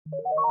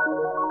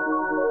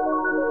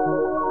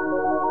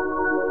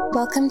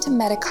Welcome to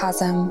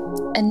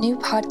Metacosm, a new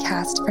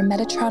podcast from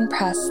Metatron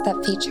Press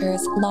that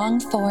features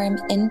long-form,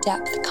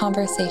 in-depth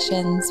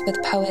conversations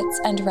with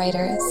poets and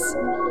writers.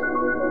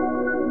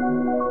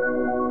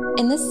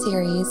 In this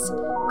series,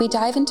 we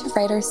dive into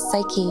writers'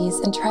 psyches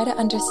and try to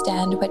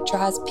understand what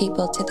draws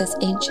people to this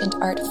ancient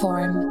art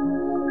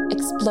form,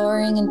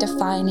 exploring and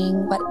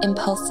defining what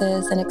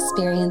impulses and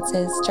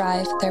experiences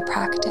drive their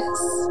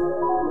practice.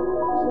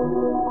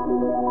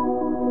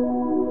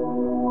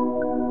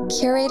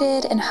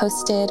 Curated and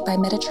hosted by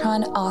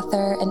Metatron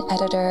author and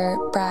editor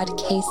Brad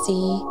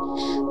Casey,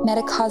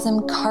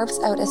 Metacosm carves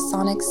out a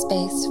sonic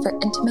space for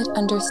intimate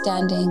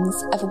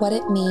understandings of what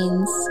it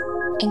means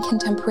in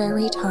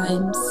contemporary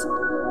times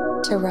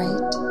to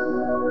write.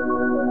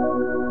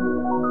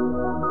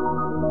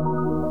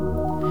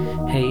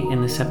 Hey,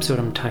 in this episode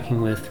I'm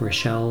talking with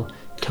Rachelle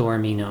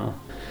Toarmino.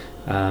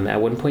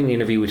 At one point in the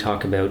interview we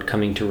talk about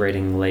coming to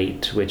writing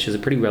late, which is a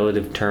pretty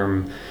relative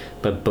term,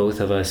 but both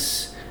of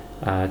us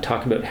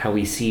talk about how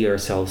we see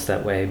ourselves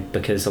that way,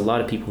 because a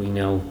lot of people we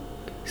know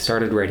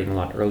started writing a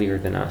lot earlier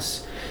than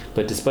us.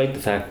 But despite the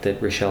fact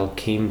that Rachelle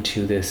came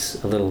to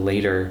this a little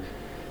later,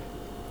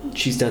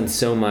 she's done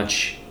so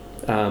much.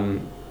 I'll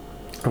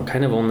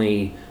kind of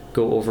only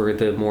go over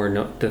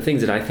the things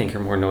that I think are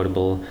more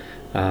notable.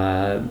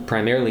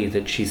 Primarily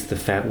that she's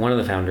one of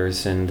the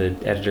founders and the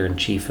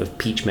editor-in-chief of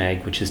Peach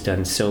Mag, which has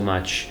done so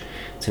much.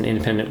 It's an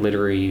independent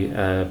literary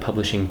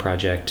publishing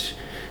project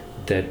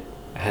that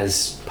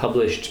has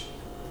published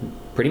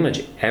pretty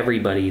much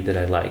everybody that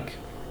I like.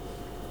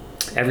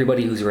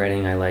 Everybody who's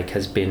writing I like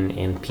has been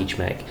in Peach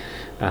Mag.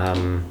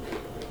 And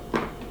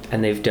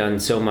they've done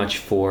so much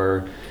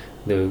for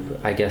the,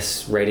 I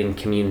guess, writing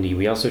community.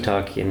 We also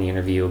talk in the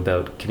interview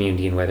about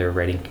community and whether a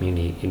writing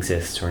community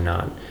exists or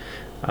not.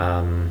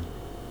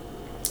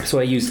 So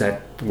I use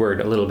that word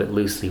a little bit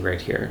loosely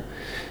right here.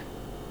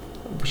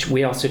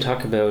 We also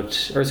talk about,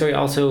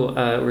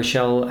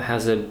 Rachelle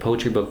has a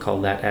poetry book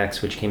called That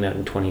X, which came out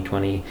in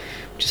 2020,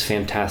 which is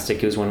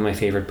fantastic. It was one of my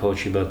favorite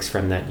poetry books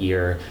from that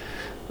year.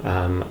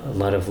 A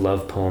lot of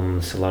love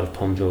poems, a lot of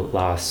poems about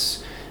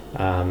loss,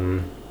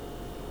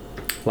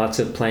 lots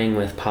of playing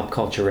with pop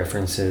culture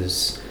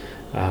references.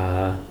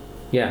 I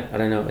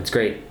don't know, it's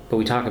great. But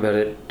we talk about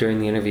it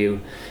during the interview.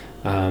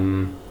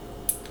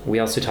 We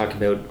also talk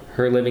about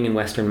her living in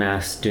Western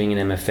Mass, doing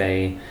an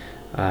MFA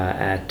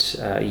at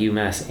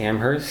UMass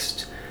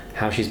Amherst,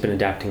 how she's been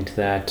adapting to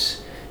that,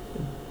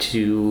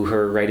 to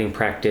her writing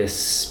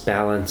practice,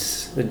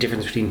 balance, the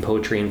difference between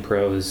poetry and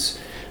prose.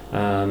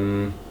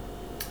 And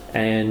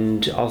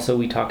also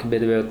we talk a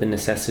bit about the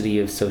necessity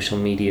of social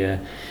media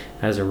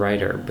as a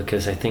writer,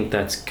 because I think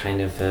that's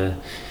kind of a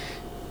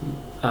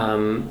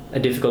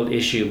difficult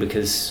issue,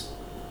 because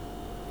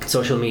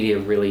social media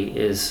really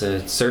is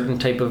a certain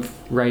type of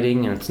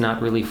writing and it's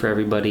not really for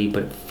everybody,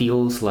 but it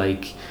feels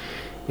like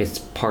it's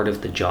part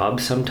of the job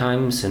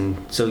sometimes. And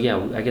so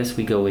I guess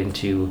we go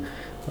into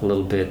a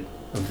little bit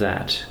of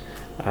that.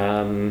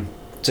 I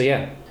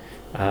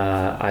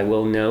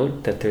will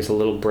note that there's a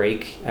little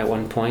break at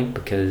one point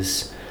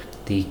because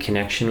the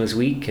connection was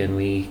weak and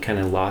we kind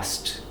of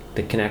lost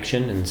the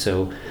connection, and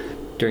so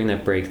during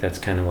that break that's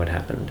kind of what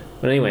happened.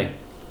 But anyway,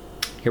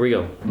 here we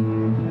go.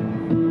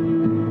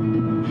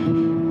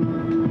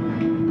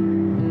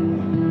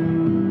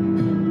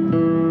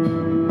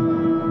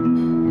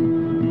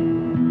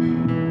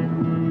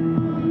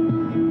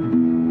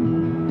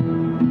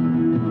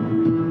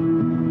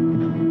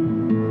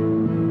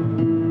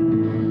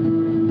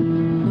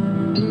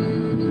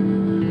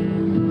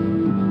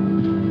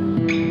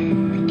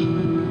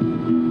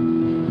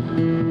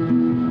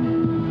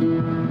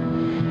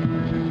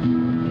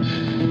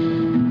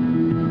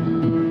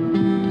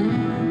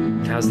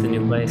 How's the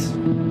new place?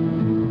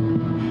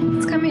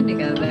 It's coming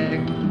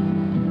together.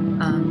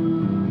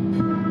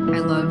 I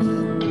love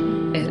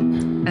it.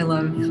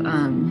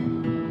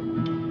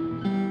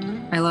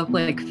 I love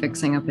like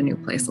fixing up a new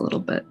place a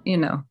little bit,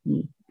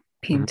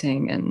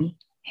 painting and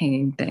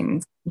hanging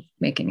things,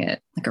 making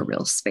it like a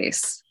real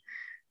space.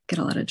 Get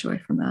a lot of joy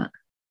from that.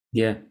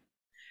 Yeah.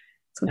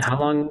 So How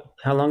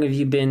long have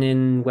you been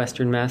in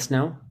Western Mass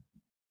now?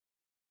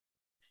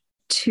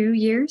 2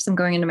 years. I'm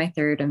going into my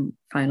third and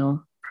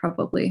final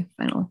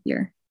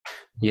year.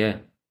 Yeah.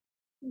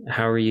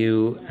 How are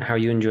you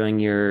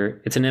enjoying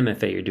it's an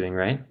MFA you're doing,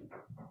 right?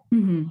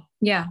 Mm-hmm.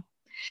 Yeah.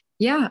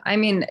 I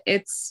mean,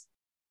 it's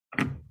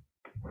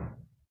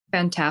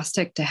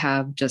fantastic to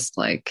have just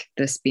like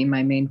this be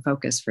my main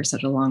focus for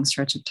such a long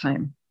stretch of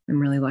time.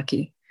 I'm really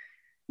lucky.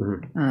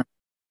 Mm-hmm.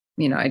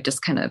 I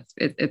just kind of,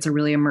 it's a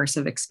really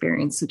immersive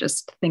experience to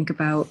just think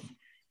about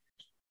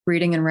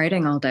reading and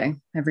writing all day,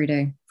 every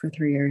day for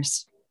 3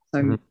 years. So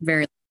I'm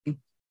very lucky.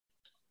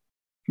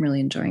 I'm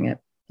really enjoying it,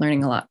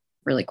 learning a lot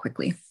really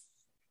quickly.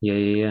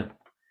 Yeah.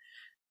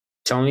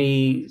 Tell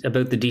me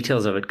about the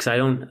details of it, because I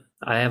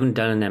haven't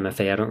done an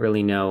MFA. I don't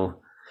really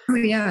know. Oh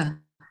yeah.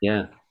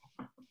 Yeah.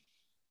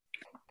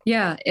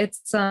 Yeah,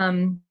 it's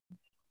the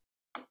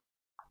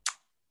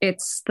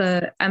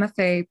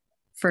MFA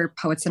for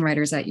poets and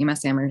writers at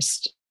UMass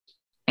Amherst.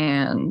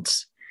 And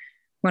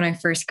when I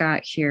first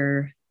got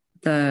here,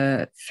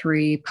 the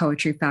 3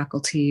 poetry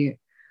faculty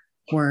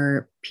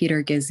were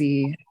Peter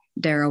Gizzi,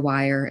 Dara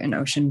Wire, and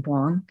Ocean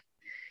Buong.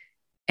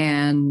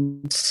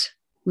 And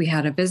we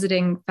had a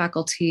visiting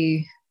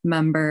faculty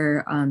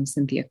member,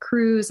 Cynthia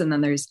Cruz, and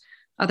then there's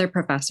other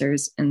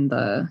professors in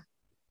the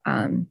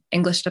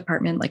English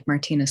department, like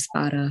Martina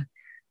Spada.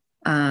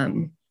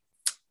 And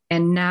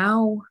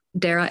now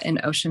Dara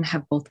and Ocean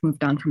have both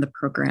moved on from the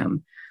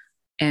program.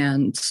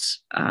 And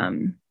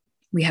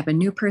we have a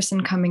new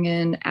person coming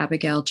in,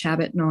 Abigail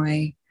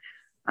Chabot-Noy.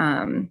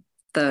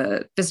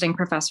 The visiting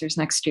professors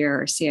next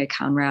year are C.A.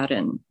 Conrad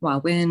and Hua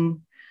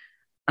Win.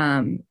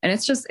 And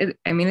it's just,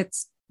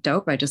 it's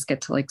dope. I just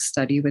get to like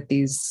study with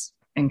these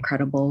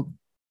incredible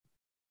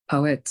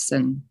poets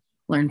and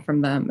learn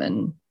from them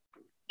and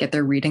get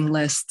their reading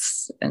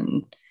lists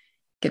and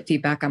get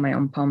feedback on my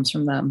own poems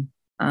from them.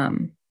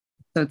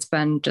 So it's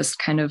been just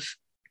kind of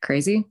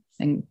crazy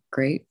and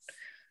great.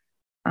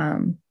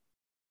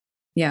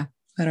 Yeah,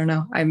 I don't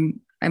know.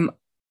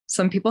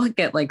 Some people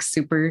get like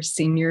super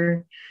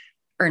senior,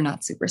 or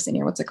not super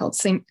senior, what's it called?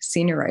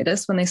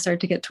 Senioritis when they start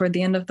to get toward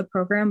the end of the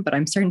program, but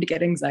I'm starting to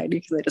get anxiety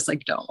because I just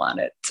like don't want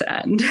it to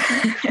end.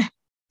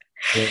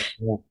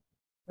 Yeah.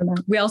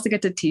 We also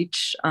get to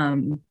teach,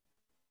 and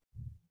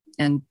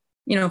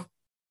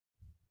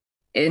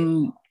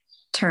in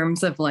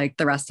terms of like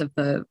the rest of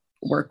the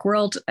work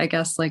world, I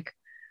guess like,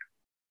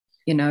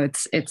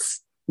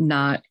 it's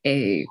not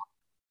a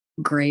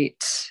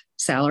great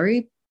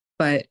salary,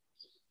 but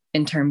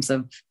in terms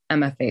of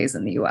MFAs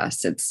in the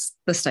US,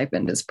 the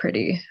stipend is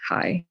pretty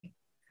high.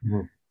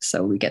 Mm-hmm.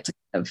 So we get to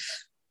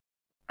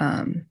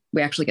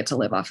we actually get to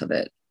live off of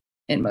it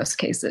in most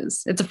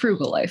cases. It's a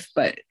frugal life,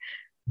 but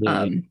there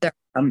are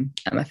some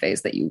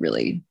MFAs that you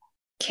really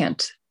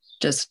can't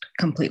just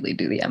completely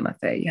do the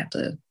MFA. You have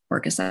to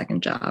work a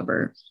second job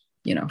or,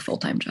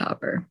 full-time job,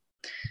 or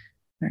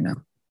I don't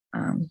know.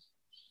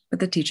 But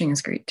the teaching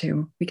is great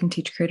too. We can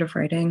teach creative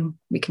writing.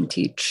 We can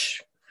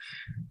teach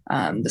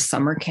the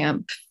summer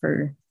camp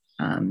for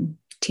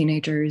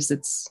teenagers.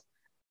 It's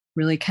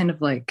really kind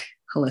of like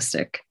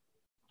holistic.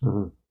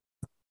 Mm-hmm.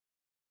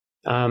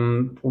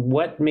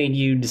 What made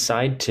you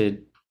decide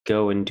to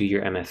go and do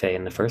your MFA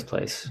in the first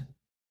place?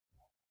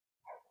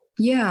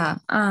 Yeah.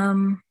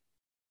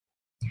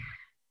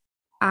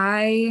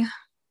 I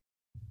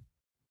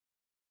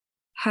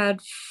had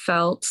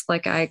felt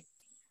like I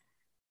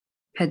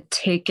had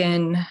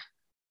taken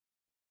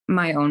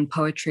my own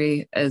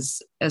poetry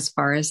as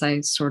far as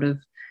I sort of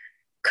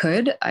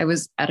could. I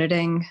was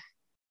editing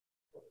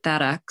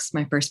That X,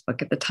 my first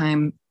book at the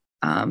time,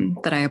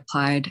 that I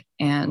applied,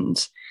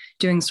 and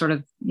doing sort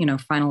of,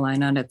 final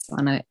line edits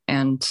on it,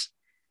 and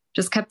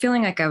just kept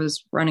feeling like I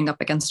was running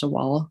up against a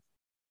wall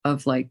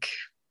of like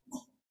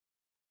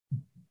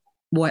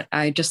what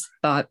I just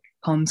thought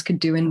poems could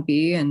do and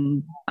be.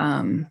 And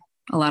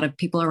a lot of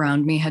people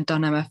around me had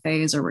done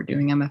MFAs or were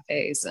doing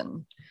MFAs,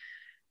 and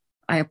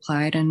I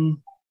applied and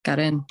got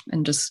in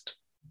and just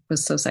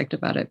was so psyched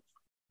about it.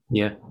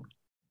 Yeah.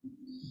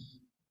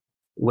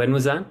 When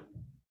was that?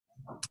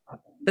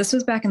 This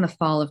was back in the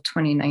fall of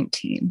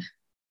 2019.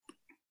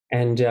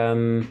 And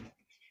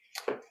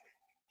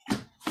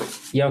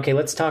okay,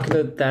 let's talk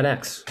about That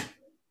X.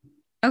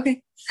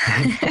 Okay.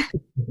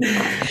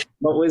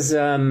 What was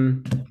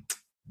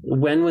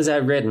when was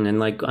that written, and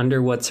like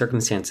under what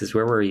circumstances?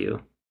 Where were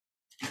you?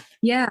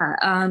 Yeah,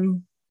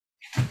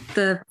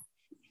 the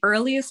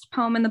earliest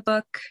poem in the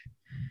book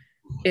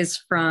is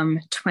from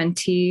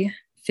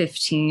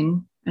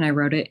 2015, and I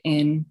wrote it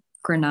in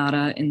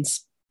Granada in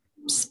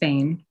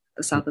Spain,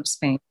 the south of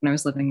Spain, when I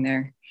was living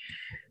there.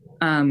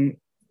 And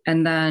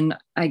then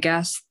I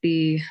guess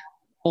the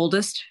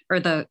oldest or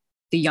the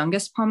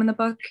youngest poem in the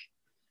book,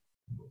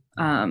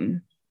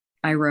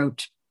 I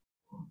wrote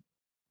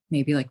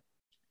maybe like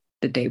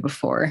the day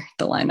before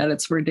the line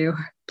edits were due,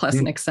 plus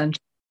an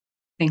extension.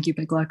 Thank you,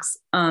 Big Lux.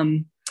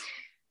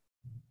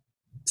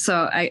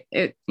 So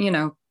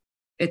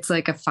it's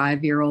like a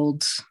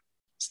 5-year-old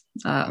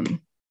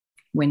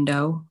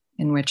window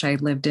in which I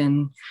lived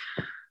in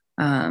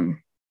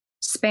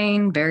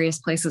Spain, various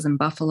places in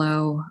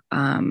Buffalo.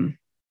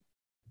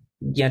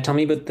 Yeah, tell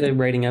me about the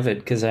writing of it,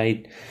 because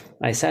I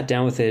sat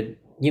down with it.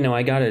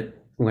 I got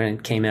it when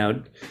it came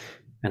out,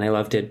 and I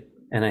loved it.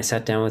 And I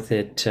sat down with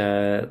it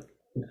 2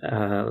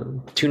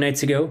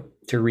 nights ago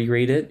to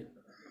reread it.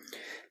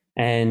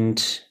 And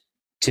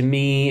to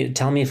me,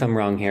 tell me if I'm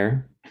wrong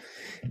here,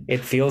 it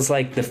feels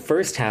like the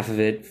first half of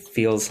it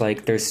feels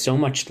like there's so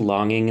much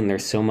longing and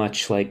there's so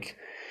much like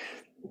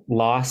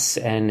loss,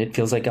 and it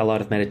feels like a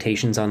lot of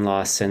meditations on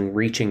loss and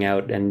reaching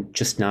out and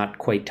just not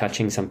quite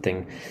touching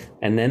something.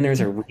 And then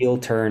there's a real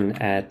turn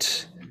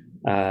at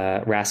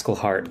Rascal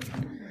Heart.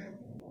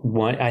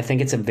 I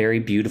think it's a very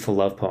beautiful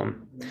love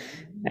poem.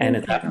 And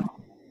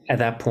at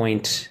that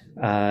point,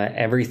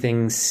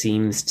 everything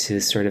seems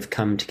to sort of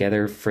come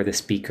together for the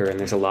speaker, and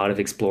there's a lot of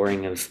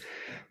exploring of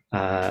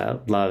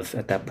love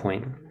at that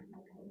point.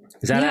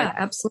 Is that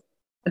absolutely.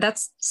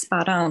 That's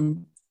spot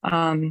on.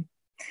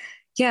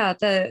 Yeah,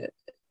 the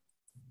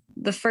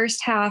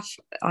first half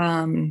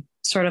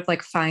sort of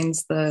like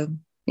finds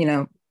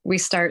we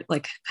start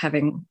like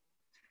having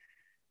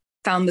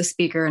found the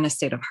speaker in a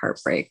state of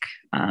heartbreak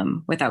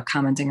without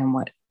commenting on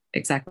what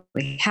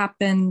exactly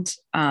happened.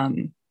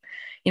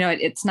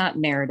 It's not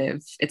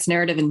narrative. It's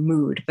narrative in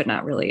mood, but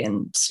not really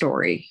in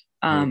story.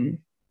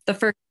 The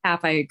first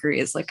half, I agree,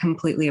 is like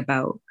completely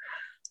about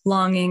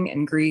longing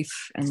and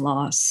grief and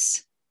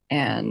loss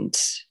and,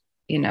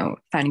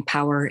 finding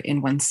power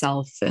in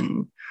oneself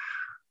and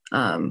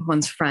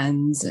one's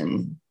friends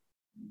and,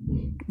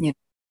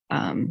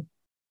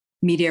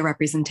 media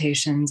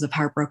representations of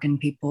heartbroken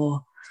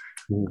people.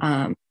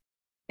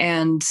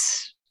 And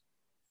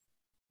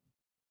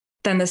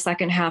then the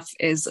second half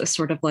is a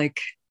sort of like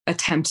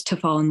attempt to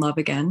fall in love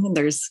again. And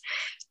there's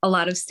a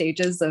lot of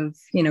stages of,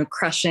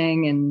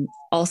 crushing and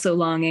also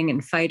longing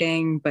and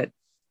fighting, but,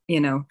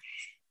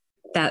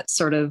 that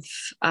sort of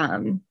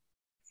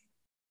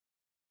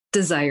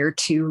desire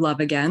to love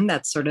again,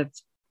 that sort of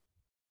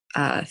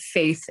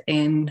faith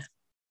in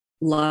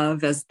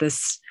love as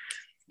this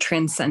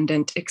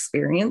transcendent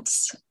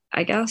experience,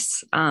 I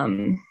guess.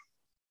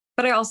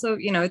 But I also,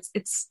 I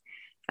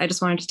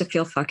just wanted it to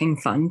feel fucking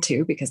fun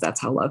too, because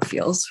that's how love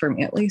feels for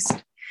me, at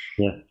least.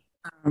 Yeah.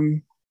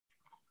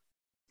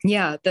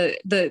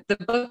 The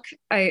book,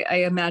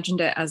 I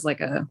imagined it as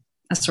like a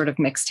sort of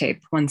mixtape,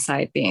 one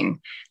side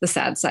being the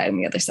sad side and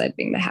the other side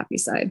being the happy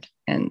side.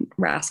 And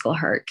Rascal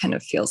Heart kind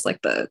of feels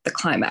like the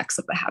climax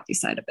of the happy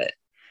side of it.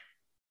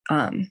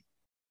 An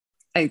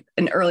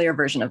earlier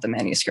version of the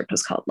manuscript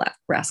was called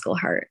Rascal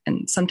Heart,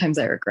 and sometimes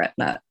I regret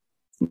not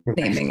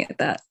naming it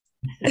that.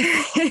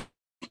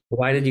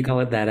 Why did you call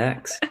it that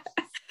X?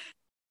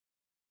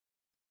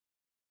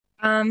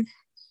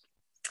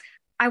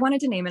 I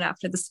wanted to name it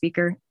after the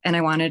speaker, and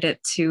I wanted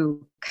it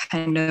to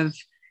kind of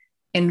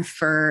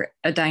infer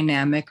a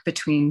dynamic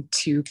between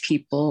two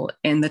people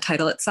in the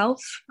title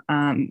itself.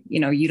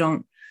 You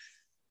don't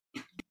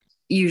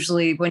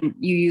usually, when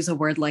you use a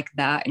word like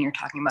that and you're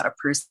talking about a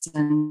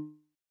person,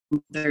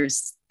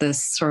 there's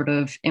this sort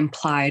of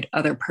implied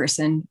other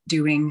person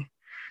doing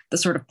the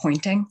sort of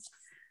pointing.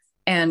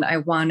 And I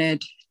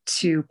wanted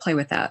to play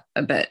with that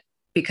a bit,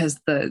 because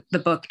the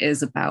book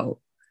is about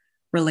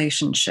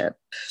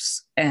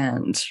relationships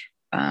and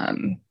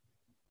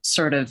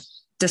sort of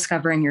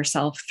discovering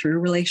yourself through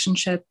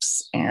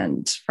relationships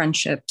and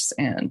friendships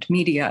and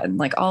media and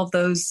like all of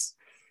those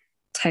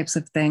types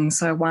of things.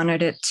 So I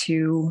wanted it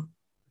to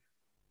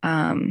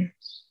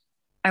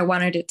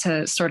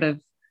sort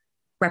of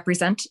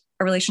represent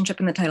a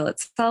relationship in the title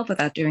itself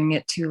without doing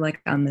it too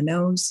like on the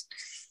nose.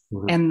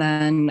 And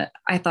then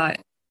I thought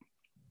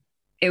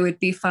it would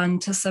be fun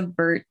to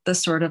subvert the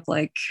sort of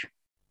like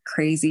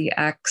crazy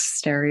ex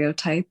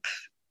stereotype.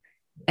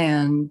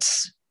 And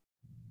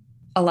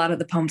a lot of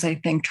the poems, I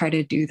think, try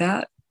to do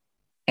that.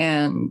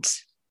 And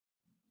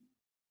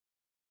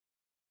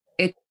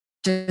it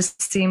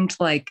just seemed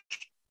like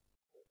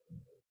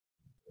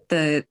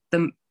the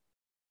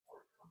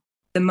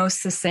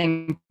most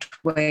succinct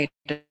way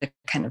to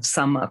kind of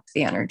sum up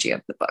the energy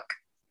of the book.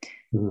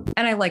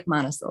 And I like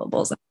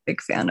monosyllables. I'm a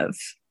big fan of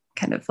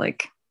kind of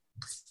like,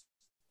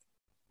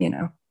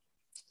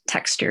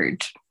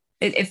 textured.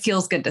 It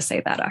feels good to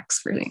say that X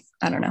for me.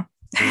 I don't know.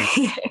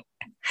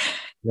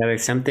 Yeah,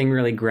 there's something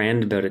really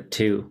grand about it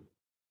too,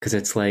 because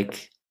it's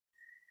like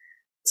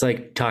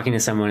talking to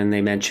someone and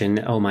they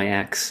mention, "Oh, my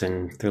ex,"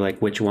 and they're like,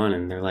 "Which one?"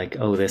 And they're like,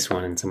 "Oh, this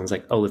one," and someone's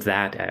like, "Oh,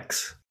 that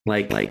ex,"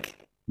 like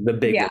the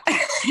big one.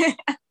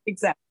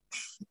 Exactly.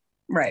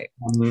 Right.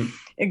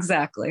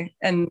 Exactly.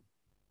 And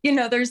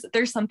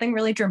there's something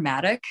really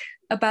dramatic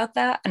about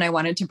that, and I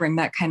wanted to bring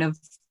that kind of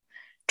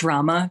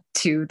drama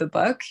to the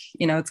book.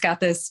 It's got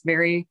this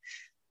very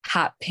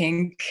hot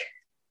pink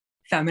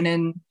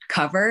feminine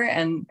cover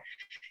and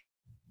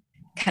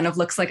kind of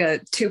looks like a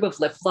tube of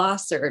lip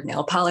gloss or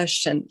nail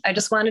polish. And I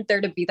just wanted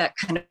there to be that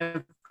kind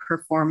of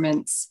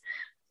performance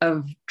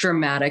of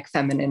dramatic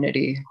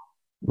femininity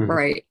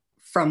right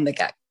from the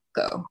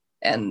get-go.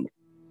 And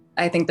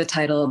I think the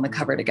title and the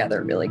cover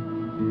together really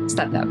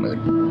set that mood.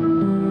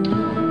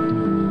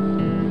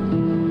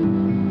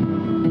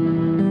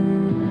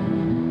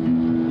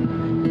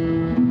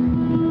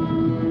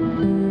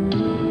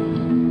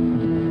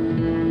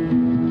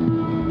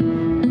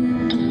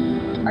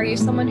 Are you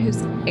someone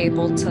who's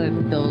able to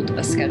build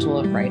a schedule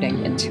of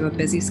writing into a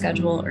busy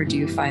schedule, or do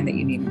you find that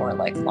you need more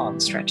like long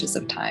stretches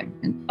of time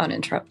and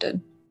uninterrupted?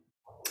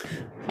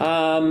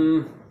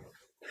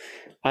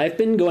 I've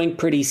been going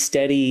pretty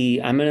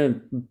steady. I'm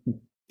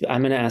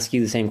gonna ask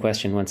you the same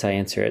question once I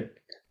answer it.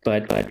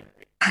 But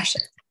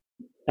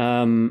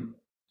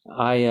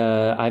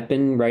I've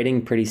been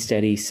writing pretty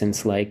steady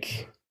since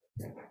like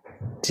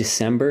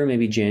December,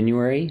 maybe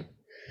January.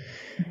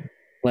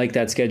 Like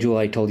that schedule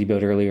I told you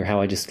about earlier, how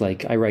I just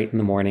I write in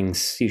the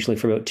mornings, usually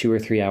for about 2 or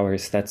 3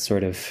 hours. That's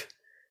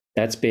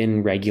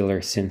been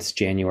regular since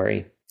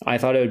January. I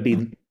thought it would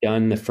be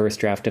done the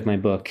first draft of my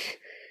book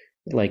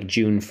like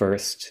June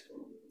 1st.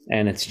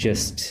 And it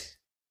just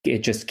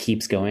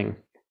keeps going.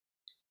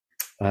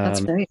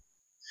 That's great.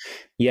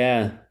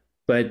 Yeah.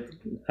 But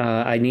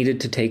I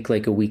needed to take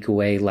like a week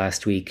away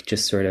last week,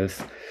 just sort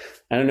of,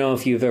 I don't know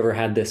if you've ever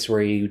had this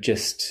where you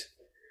just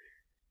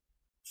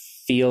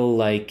feel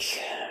like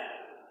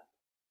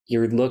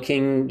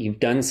you've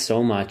done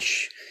so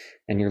much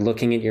and you're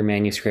looking at your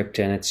manuscript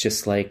and it's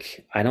just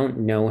like, I don't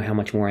know how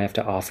much more I have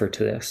to offer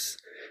to this.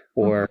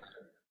 Or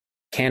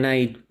can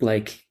I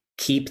like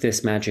keep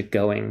this magic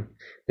going?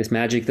 This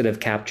magic that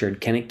I've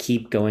captured, can it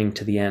keep going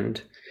to the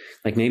end?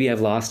 Like maybe I've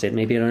lost it.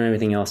 Maybe I don't have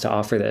anything else to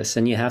offer this.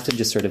 And you have to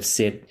just sort of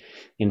sit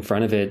in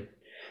front of it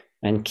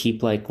and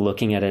keep like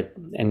looking at it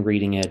and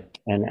reading it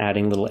and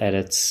adding little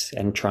edits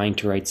and trying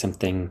to write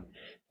something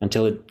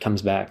until it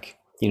comes back.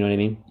 You know what I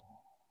mean?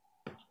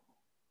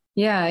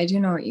 Yeah, I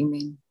do know what you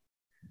mean.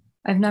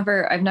 I've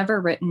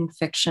never written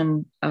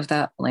fiction of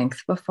that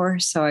length before,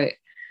 so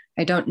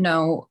I don't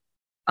know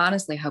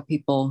honestly how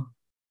people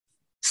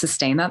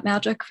sustain that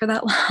magic for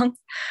that long.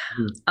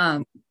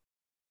 Mm-hmm.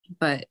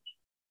 But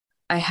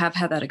I have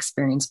had that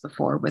experience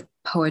before with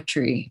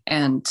poetry,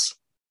 and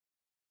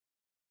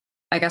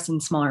I guess in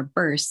smaller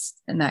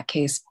bursts in that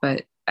case,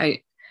 but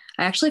I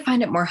actually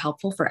find it more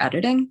helpful for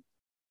editing,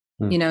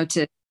 you know,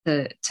 to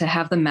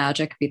have the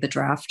magic be the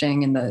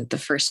drafting and the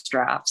first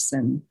drafts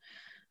and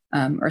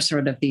or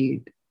sort of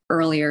the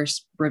earlier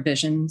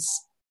revisions,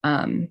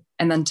 and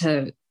then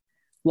to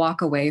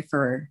walk away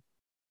for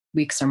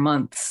weeks or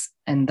months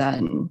and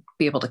then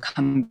be able to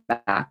come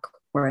back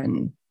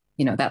when,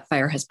 you know, that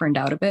fire has burned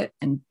out a bit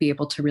and be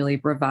able to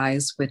really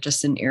revise with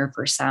just an ear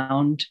for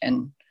sound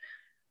and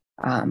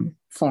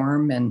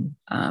form. And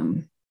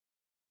I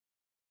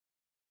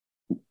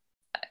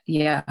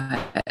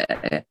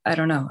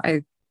don't know.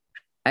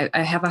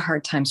 I have a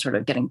hard time sort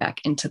of getting back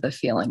into the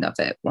feeling of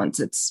it once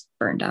it's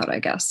burned out, I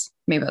guess.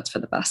 Maybe that's for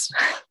the best.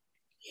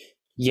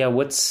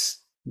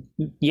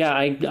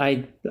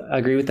 I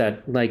agree with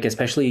that. Like,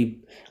 especially,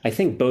 I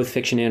think both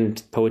fiction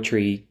and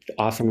poetry,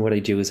 often what I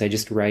do is I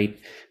just write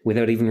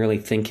without even really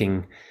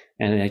thinking,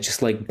 and I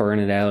just like burn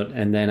it out.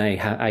 And then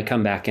I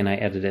come back and I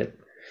edit it.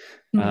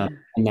 Mm-hmm.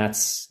 And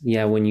that's,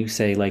 when you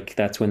say like,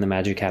 that's when the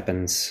magic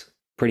happens,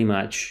 pretty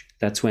much.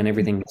 That's when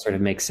everything sort of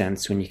makes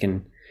sense, when you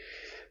can,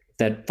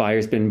 that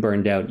fire's been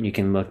burned out and you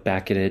can look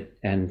back at it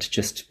and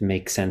just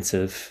make sense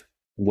of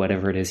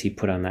whatever it is you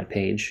put on that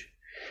page.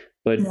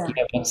 But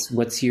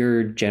what's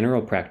your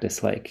general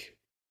practice like?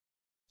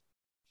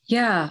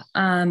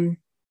 I'm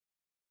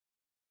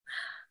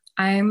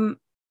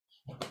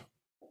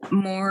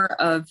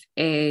more of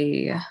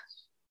a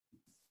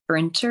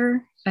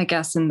sprinter, I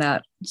guess, in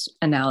that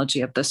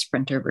analogy of the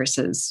sprinter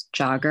versus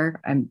jogger.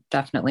 I'm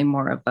definitely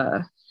more of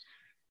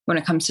when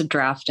it comes to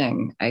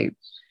drafting, I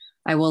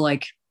will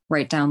like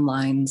write down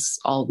lines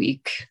all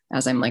week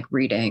as I'm like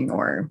reading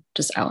or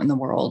just out in the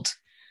world.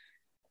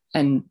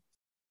 And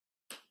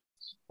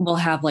we'll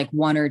have like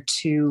 1 or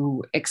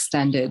 2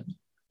 extended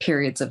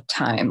periods of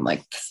time,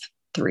 like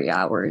 3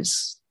 to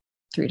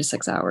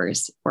 6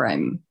 hours, where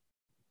I'm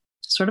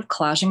sort of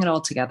collaging it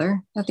all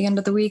together at the end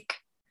of the week.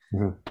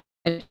 Mm-hmm.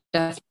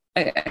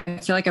 I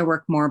feel like I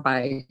work more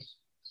by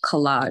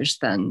collage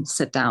than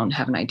sit down,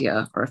 have an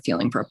idea or a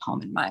feeling for a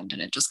poem in mind,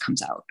 and it just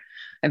comes out.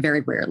 I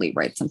very rarely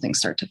write something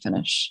start to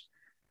finish.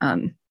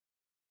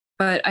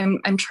 But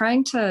I'm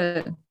trying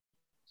to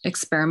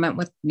experiment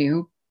with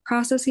new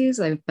processes.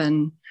 I've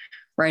been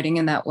writing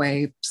in that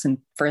way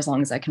for as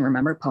long as I can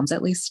remember, poems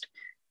at least.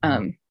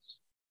 And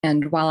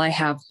while I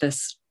have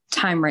this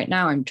time right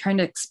now, I'm trying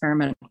to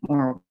experiment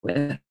more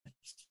with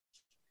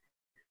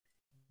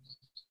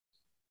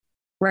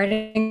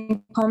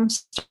writing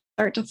poems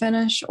start to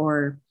finish,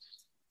 or,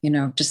 you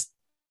know, just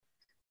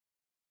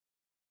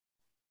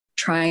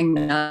trying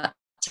not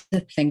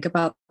to think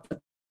about the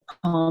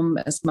poem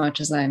as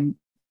much as I'm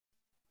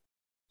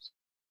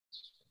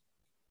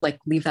like,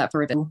 leave that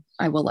for it.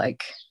 I will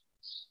like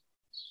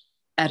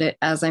edit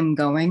as I'm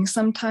going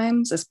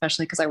sometimes,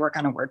 especially because I work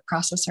on a word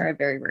processor. I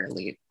very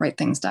rarely write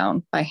things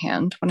down by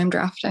hand when I'm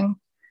drafting.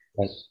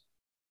 Right.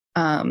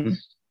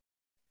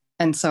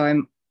 And so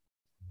I'm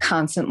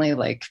constantly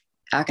like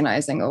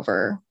agonizing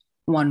over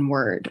one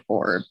word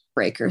or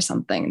break or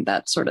something,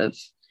 that sort of,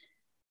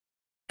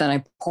 then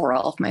I pour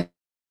all of my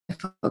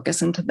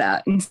focus into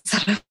that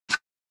instead of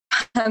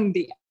on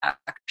the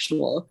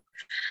actual,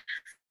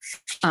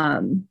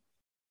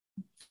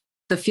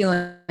 the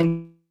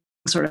feeling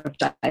sort of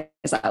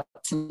dies out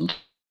sometimes.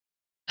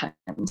 I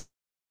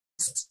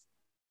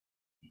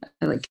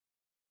like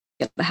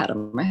get ahead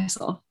of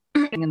myself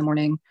in the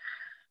morning,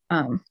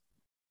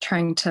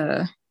 trying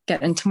to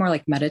get into more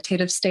like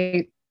meditative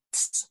states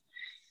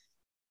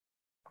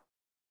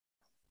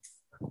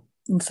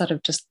instead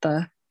of just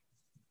the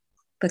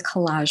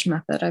collage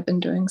method I've been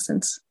doing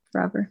since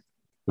forever.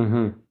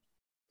 Mm-hmm.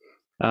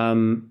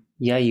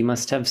 You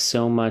must have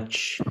so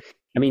much.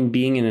 I mean,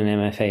 being in an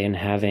MFA and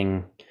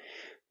having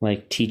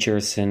like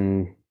teachers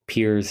and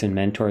peers and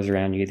mentors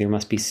around you, there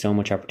must be so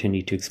much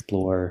opportunity to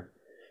explore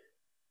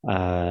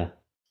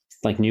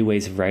like new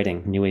ways of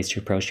writing, new ways to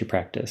approach your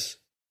practice.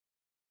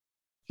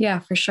 Yeah,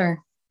 for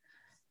sure.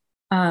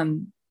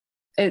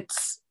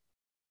 It's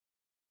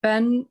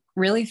been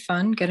really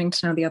fun getting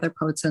to know the other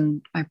poets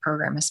in my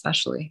program,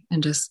 especially,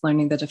 and just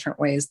learning the different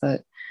ways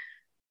that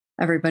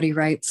everybody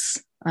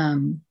writes.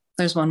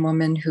 There's one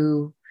woman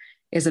who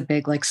is a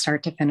big, like,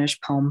 start to finish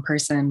poem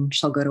person.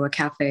 She'll go to a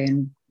cafe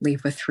and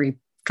leave with 3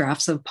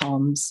 drafts of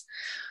poems.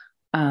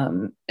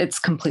 It's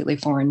completely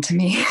foreign to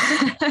me,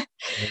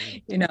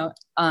 you know.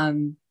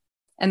 And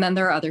then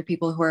there are other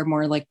people who are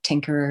more like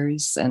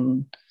tinkerers,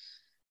 and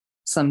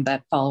some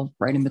that fall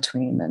right in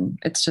between. And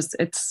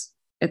it's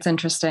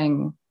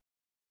interesting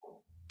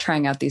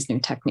trying out these new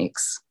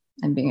techniques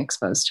and being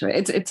exposed to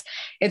it.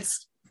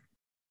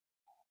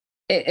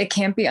 It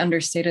can't be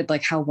understated,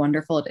 like, how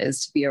wonderful it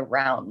is to be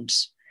around.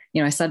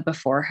 I said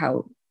before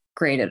how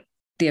great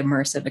the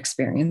immersive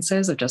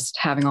experiences of just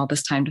having all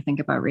this time to think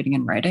about reading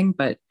and writing,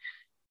 but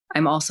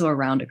I'm also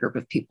around a group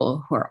of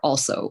people who are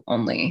also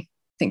only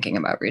thinking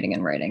about reading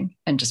and writing,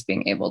 and just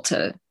being able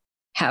to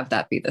have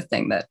that be the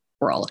thing that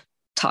we're all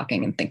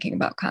talking and thinking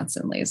about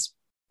constantly is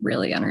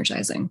really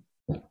energizing.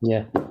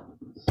 Yeah.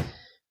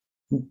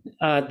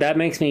 That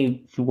makes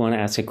me want to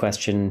ask a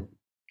question,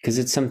 because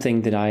it's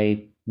something that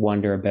I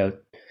wonder about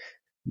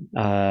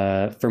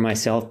for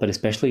myself, but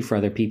especially for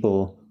other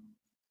people.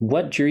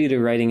 What drew you to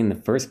writing in the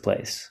first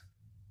place?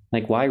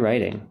 Like, why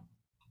writing?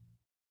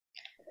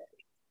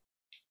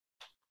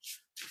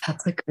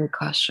 That's a good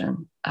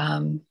question.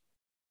 The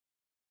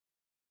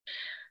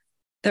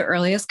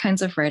earliest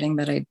kinds of writing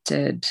that I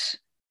did,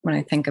 when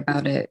I think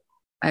about it,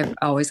 I've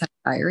always had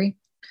a diary.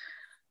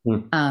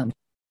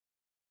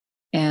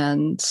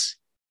 And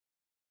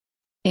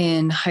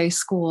in high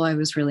school, I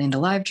was really into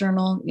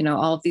LiveJournal,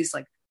 all of these,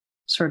 like,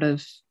 sort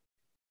of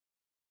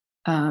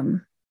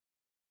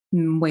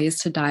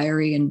ways to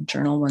diary and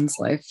journal one's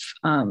life.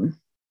 I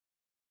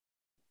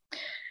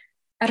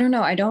don't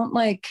know. I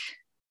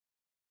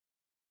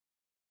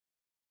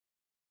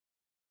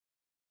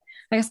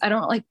guess I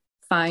don't like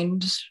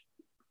find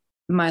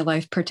my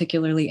life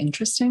particularly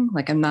interesting.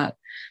 Like,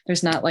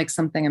 there's not like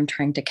something I'm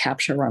trying to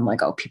capture where I'm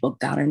like, oh, people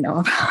gotta know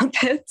about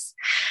this.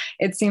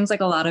 It seems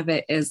like a lot of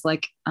it is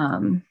like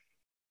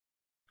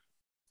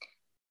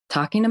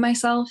talking to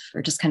myself,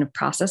 or just kind of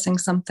processing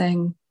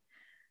something.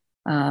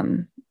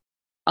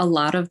 A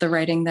lot of the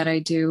writing that I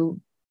do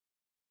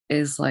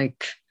is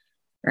like,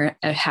 or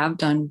I have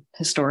done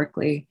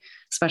historically,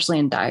 especially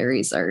in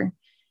diaries, are,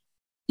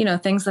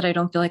 things that I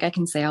don't feel like I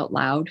can say out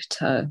loud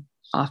to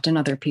often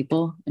other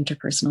people,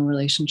 interpersonal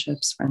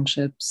relationships,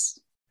 friendships,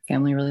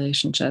 family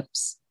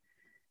relationships,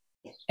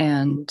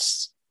 and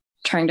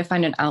trying to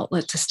find an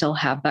outlet to still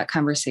have that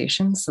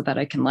conversation so that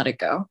I can let it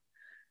go.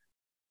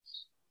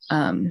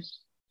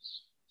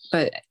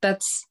 But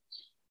that's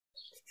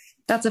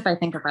if I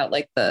think about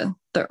like the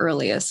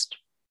earliest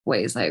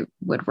ways I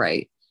would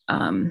write.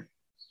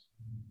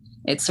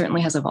 It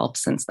certainly has evolved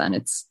since then.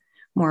 It's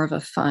more of a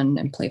fun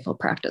and playful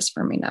practice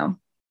for me now.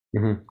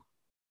 Mm-hmm.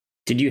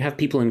 Did you have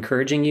people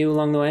encouraging you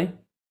along the way?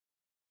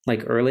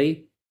 Like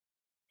early?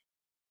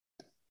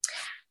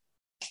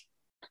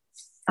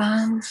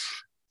 I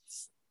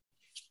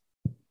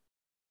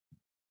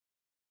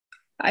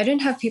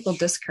didn't have people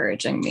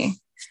discouraging me.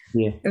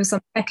 Yeah. It was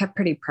something I kept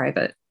pretty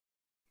private.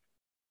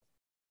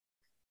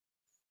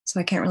 So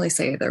I can't really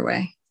say either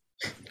way.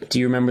 Do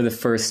you remember the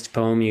first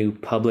poem you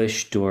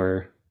published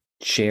or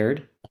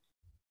shared?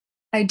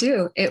 I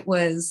do. It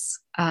was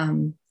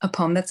a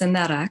poem that's in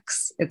that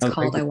X. It's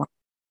called I Want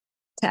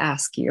to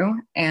Ask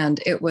You. And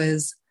it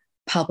was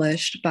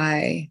published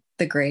by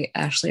the great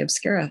Ashley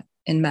Obscura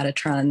in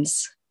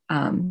Metatron's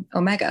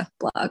Omega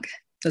blog.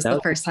 It was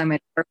the first time I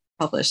ever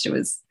published.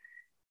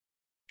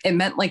 It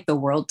meant like the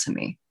world to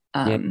me.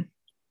 And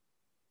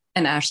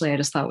Ashley, I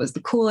just thought was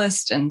the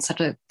coolest and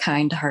such a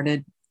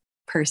kind-hearted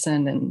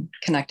person, and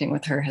connecting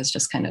with her has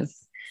just kind of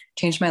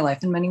changed my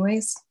life in many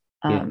ways.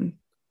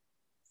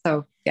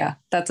 So yeah,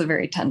 that's a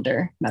very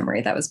tender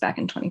memory. That was back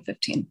in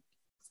 2015.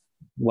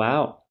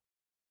 Wow.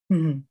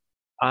 Mm-hmm.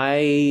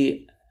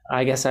 I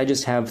guess I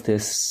just have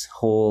this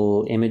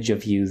whole image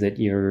of you that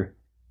you've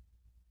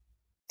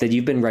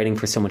been writing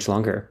for so much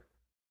longer.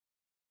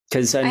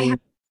 Because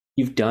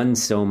you've done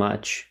so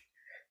much,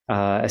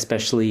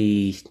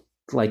 especially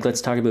like,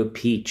 let's talk about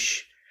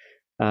Peach.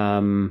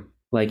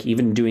 Like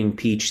even doing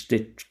Peach,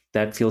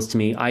 that feels to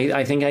me,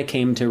 I think I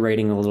came to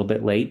writing a little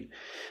bit late.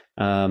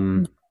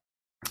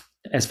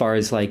 As far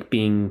as like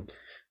being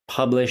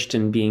published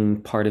and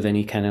being part of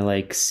any kind of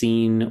like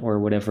scene or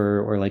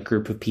whatever, or like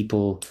group of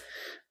people,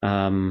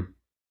 that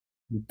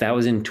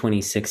was in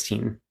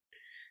 2016.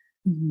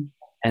 Mm-hmm.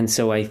 And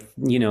so I,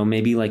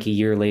 maybe like a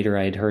year later,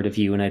 I'd heard of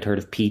you and I'd heard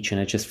of Peach,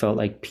 and it just felt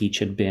like Peach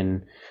had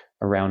been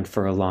around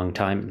for a long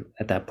time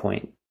at that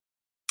point.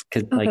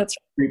 Because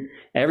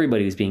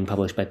everybody was being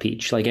published by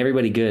Peach, like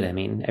everybody good. I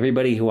mean,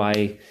 everybody who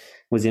I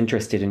was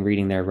interested in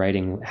reading their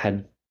writing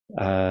had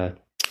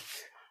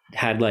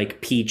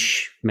like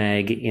Peach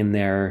Mag in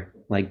their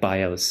like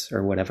bios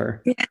or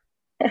whatever. Yeah.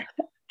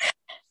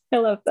 I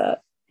love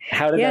that.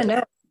 How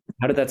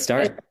did that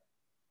start?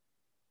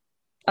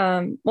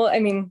 Well, I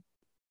mean,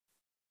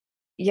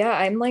 yeah,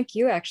 I'm like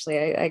you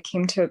actually. I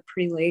came to it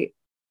pretty late.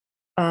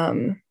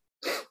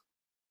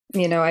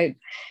 I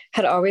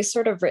had always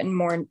sort of written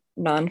more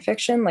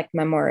nonfiction, like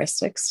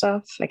memoiristic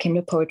stuff. I came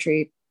to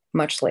poetry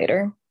much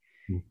later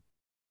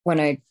when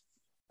I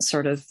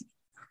sort of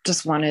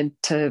just wanted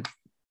to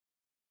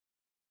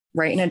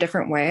write in a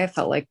different way. I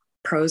felt like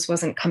prose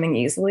wasn't coming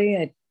easily.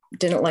 I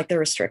didn't like the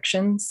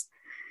restrictions.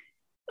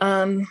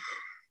 But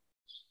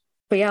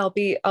yeah,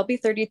 I'll be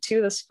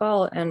 32 this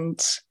fall, and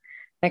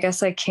I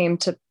guess I came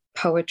to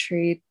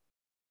poetry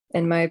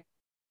in my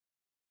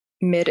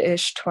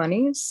mid-ish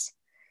 20s.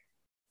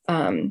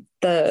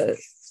 The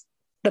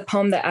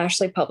poem that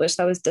Ashley published,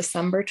 that was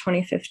December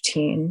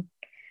 2015.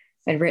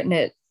 I'd written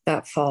it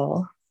that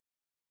fall.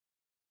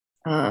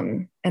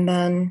 And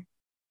then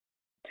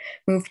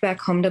moved back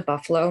home to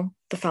Buffalo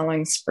the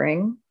following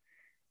spring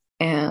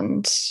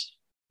and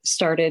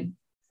started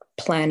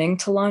planning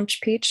to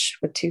launch Peach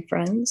with two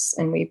friends.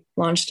 And we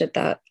launched it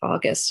that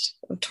August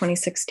of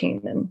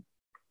 2016. And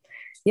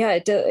yeah,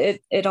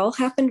 it all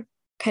happened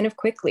kind of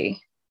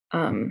quickly.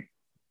 I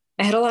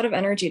had a lot of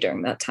energy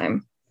during that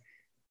time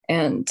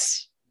and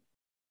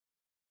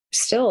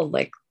still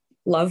like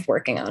love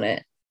working on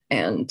it.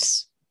 And,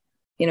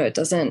 it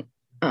doesn't,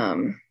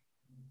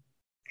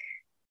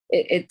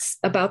 it's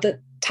about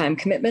the time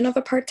commitment of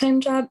a part-time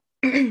job,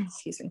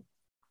 excuse me,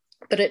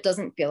 but it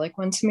doesn't feel like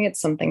one to me. It's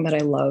something that I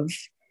love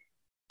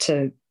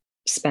to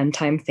spend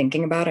time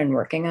thinking about and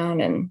working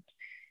on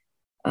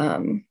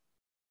and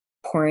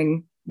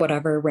pouring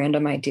whatever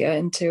random idea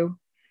into.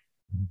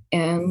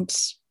 And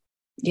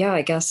yeah,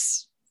 I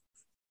guess,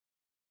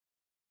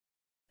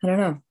 I don't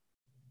know.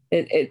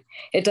 It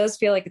does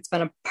feel like it's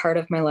been a part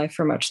of my life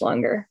for much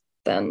longer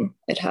than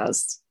it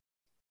has,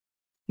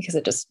 because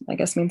it just, I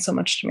guess, means so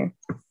much to me.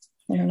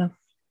 I don't know.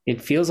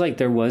 It feels like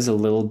there was a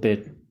lot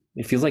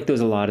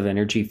of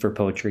energy for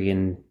poetry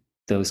in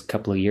those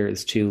couple of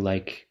years too,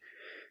 like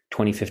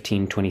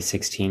 2015,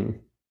 2016.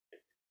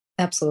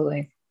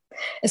 Absolutely.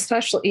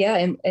 Especially, yeah,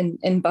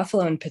 in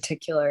Buffalo in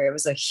particular, it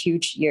was a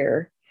huge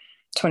year,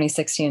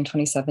 2016 and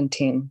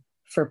 2017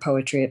 for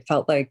poetry. It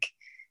felt like,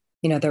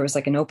 there was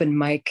like an open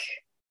mic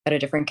at a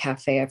different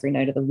cafe every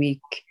night of the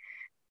week.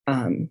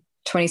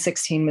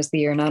 2016 was the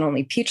year not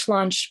only Peach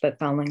launched, but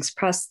Foundlings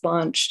Press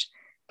launched,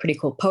 Pretty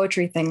Cool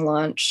Poetry thing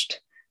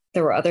launched.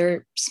 There were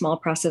other small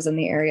presses in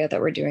the area that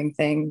were doing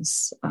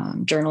things,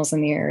 journals in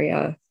the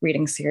area,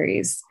 reading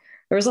series.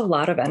 There was a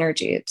lot of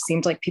energy. It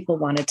seemed like people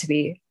wanted to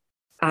be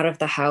out of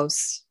the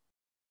house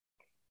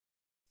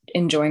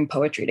enjoying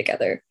poetry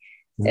together.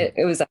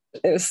 It was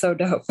so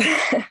dope.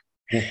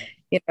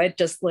 Yeah. I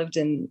just lived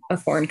in a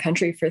foreign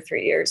country for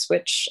 3 years,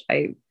 which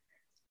I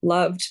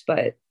loved.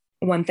 But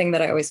one thing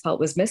that I always felt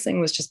was missing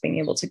was just being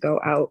able to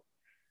go out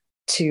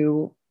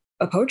to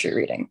a poetry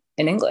reading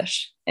in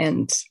English.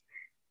 And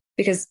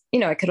because,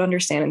 I could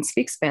understand and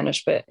speak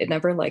Spanish, but it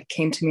never like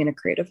came to me in a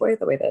creative way,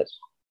 the way that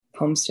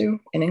poems do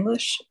in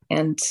English.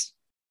 And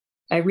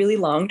I really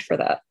longed for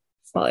that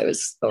while I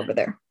was over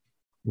there.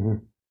 Mm-hmm.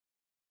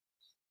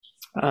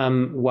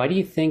 Why do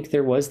you think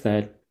there was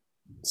that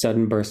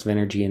sudden burst of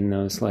energy in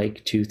those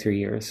like 2-3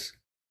 years?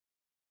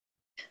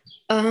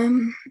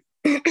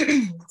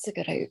 It's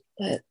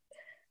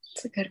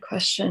a good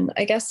question.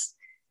 I guess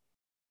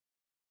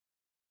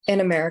in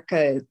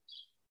America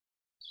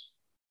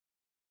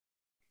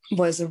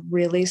was a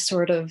really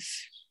sort of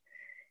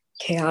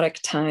chaotic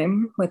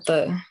time with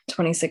the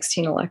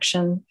 2016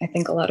 election. I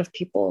think a lot of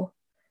people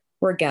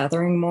were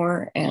gathering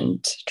more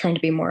and trying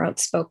to be more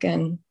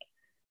outspoken.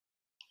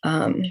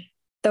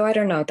 Though I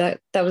don't know,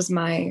 that was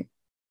my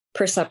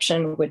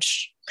perception,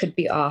 which could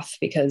be off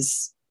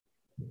because,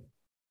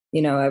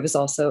 I was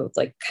also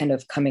like kind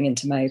of coming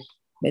into my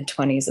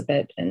mid-20s a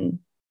bit, and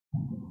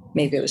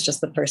maybe it was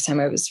just the first time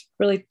I was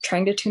really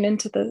trying to tune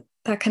into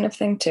that kind of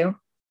thing too.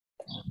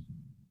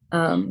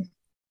 I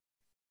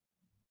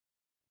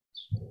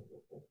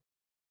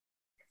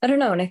don't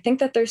know. And I think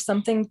that there's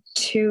something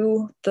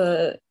to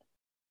the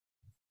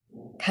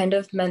kind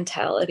of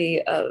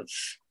mentality of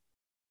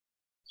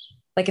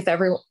like, if I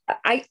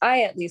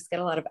at least get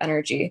a lot of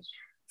energy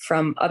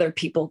from other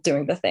people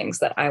doing the things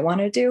that I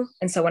want to do.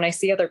 And so when I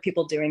see other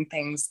people doing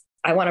things,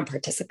 I want to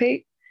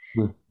participate.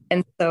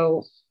 And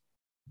so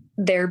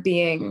there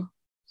being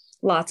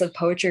lots of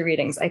poetry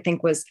readings, I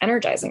think, was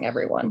energizing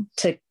everyone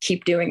to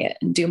keep doing it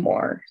and do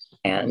more.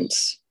 And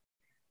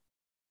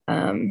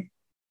I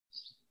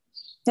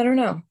don't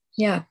know.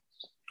 Yeah.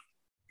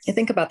 I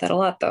think about that a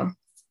lot though.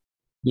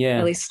 Yeah.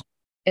 At least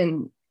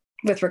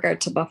with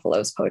regard to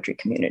Buffalo's poetry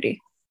community.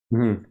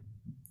 Mm-hmm.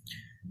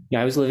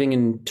 Yeah, I was living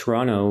in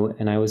Toronto,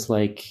 and I was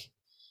like,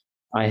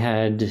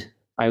 I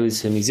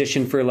was a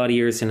musician for a lot of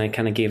years, and I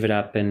kind of gave it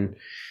up, and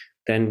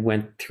then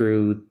went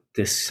through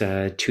this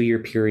 2-year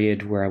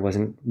period where I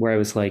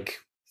was like,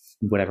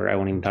 whatever, I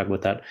won't even talk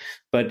about that.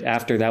 But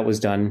after that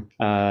was done,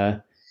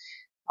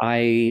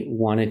 I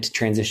wanted to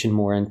transition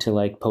more into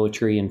like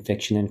poetry and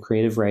fiction and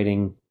creative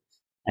writing,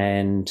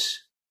 and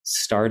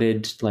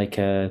started like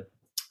I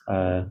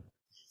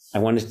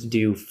wanted to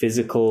do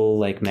physical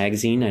like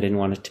magazine. I didn't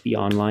want it to be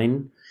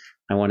online.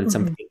 I wanted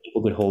something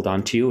people could hold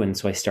on to. And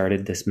so I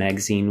started this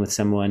magazine with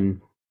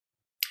someone,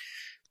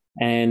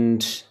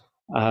 and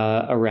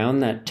around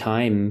that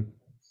time,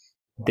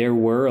 there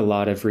were a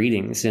lot of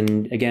readings.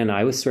 And again,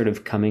 I was sort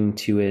of coming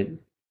to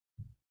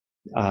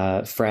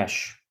it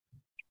fresh.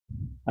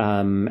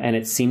 And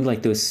it seemed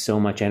like there was so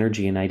much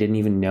energy, and I didn't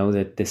even know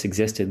that this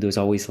existed. There was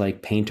always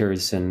like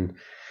painters and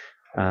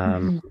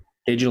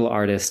digital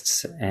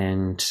artists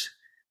and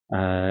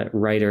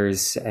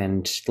writers,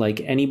 and like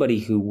anybody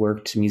who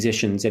worked,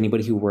 musicians,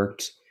 anybody who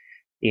worked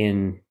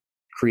in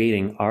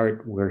creating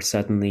art were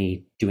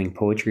suddenly doing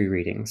poetry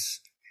readings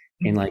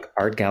in like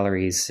art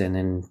galleries and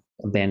in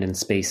abandoned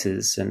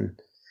spaces. And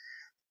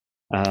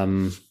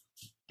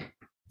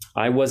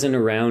I wasn't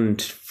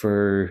around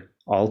for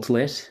alt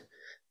lit.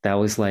 That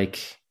was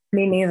like,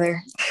 me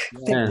neither.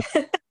 yeah.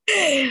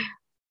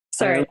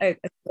 Sorry, I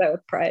said that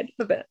with pride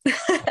a bit.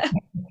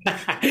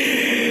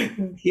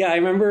 Yeah, I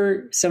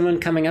remember someone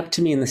coming up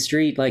to me in the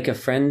street, like a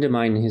friend of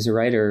mine who's a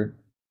writer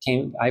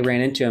I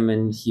ran into him,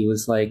 and he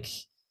was like,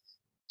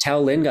 Tao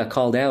Lin got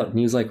called out, and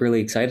he was like really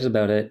excited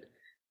about it.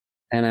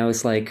 And I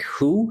was like,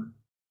 who?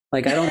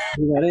 Like, I don't know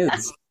who that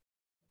is.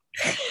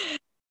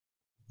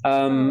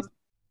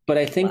 But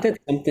I think that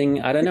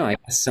something, I don't know, I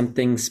guess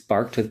something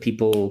sparked with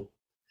people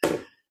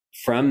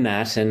from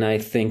that. And I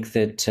think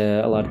that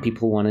a lot of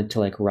people wanted to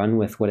like run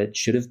with what it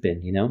should have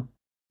been, you know?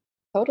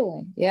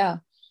 Totally. Yeah.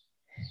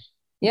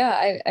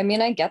 Yeah. I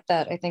mean, I get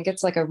that. I think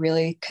it's like a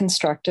really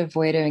constructive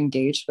way to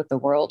engage with the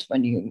world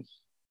when you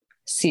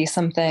see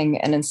something,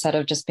 and instead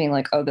of just being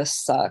like, oh, this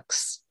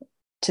sucks,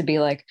 to be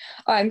like,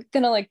 oh, I'm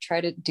going to like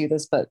try to do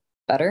this, but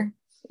better,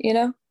 you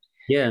know?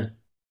 Yeah.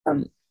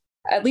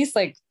 At least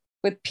like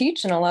with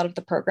Peach and a lot of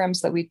the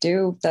programs that we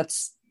do,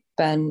 that's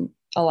been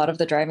a lot of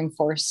the driving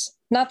force.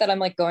 Not that I'm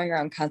like going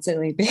around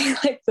constantly being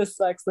like, this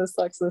sucks, this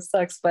sucks, this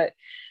sucks, but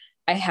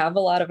I have a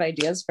lot of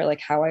ideas for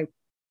like how I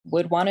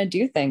would want to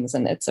do things.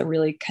 And it's a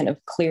really kind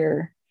of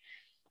clear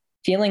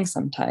feeling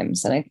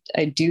sometimes. And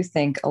I do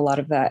think a lot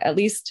of that, at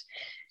least,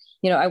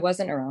 you know, I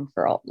wasn't around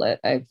for alt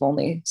lit. I've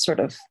only sort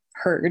of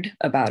heard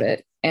about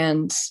it.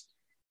 And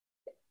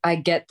I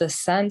get the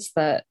sense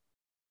that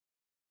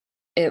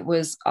it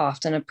was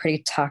often a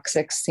pretty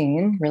toxic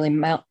scene, really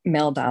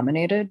male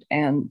dominated.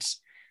 And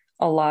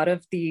a lot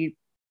of the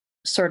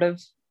sort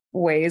of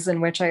ways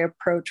in which I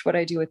approach what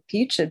I do with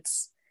Peach,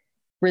 it's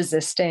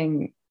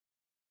resisting,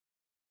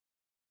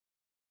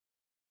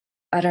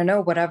 I don't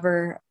know,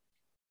 whatever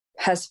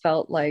has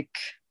felt like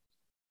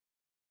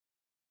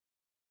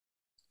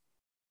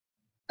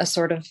a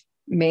sort of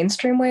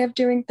mainstream way of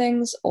doing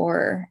things,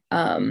 or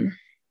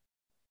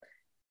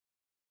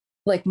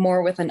like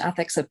more with an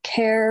ethics of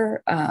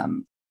care,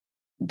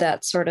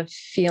 that sort of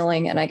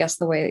feeling. And I guess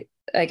the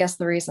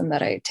reason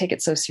that I take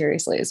it so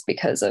seriously is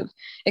because of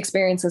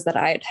experiences that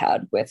I had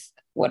had with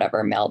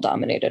whatever male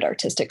dominated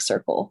artistic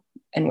circle,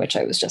 in which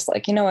I was just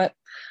like, you know what,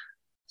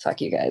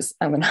 fuck you guys,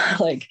 I'm gonna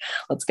like,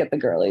 let's get the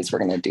girlies, we're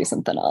gonna do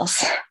something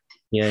else.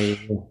 Yeah.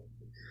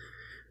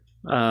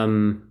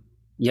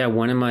 Yeah,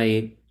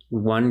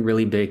 one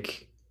really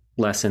big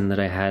lesson that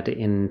I had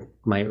in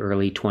my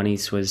early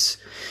 20s was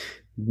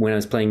when I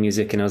was playing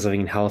music and I was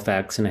living in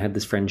Halifax, and I had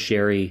this friend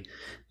Sherry,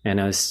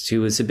 and she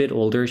was a bit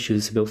older. She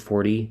was about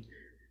 40.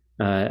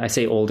 I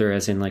say older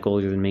as in like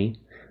older than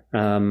me.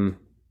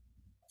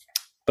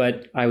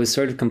 But I was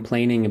sort of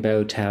complaining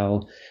about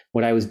how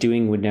what I was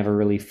doing would never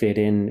really fit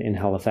in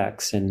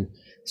Halifax. And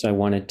so I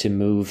wanted to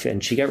move,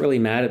 and she got really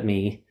mad at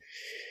me.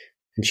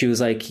 And she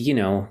was like, you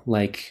know,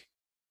 like,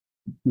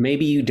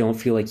 maybe you don't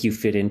feel like you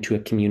fit into a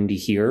community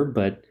here,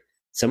 but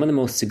some of the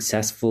most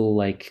successful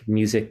like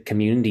music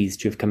communities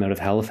to have come out of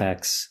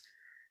Halifax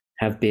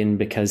have been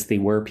because they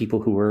were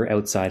people who were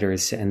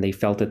outsiders, and they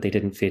felt that they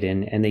didn't fit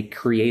in, and they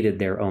created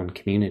their own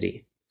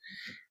community.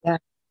 Yeah.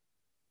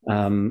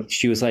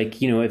 She was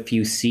like, you know, if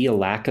you see a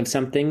lack of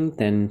something,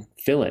 then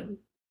fill it.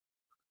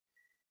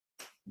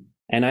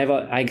 And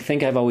I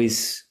think I've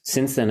always,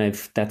 since then,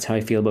 that's how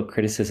I feel about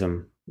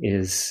criticism,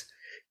 is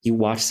you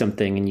watch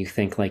something and you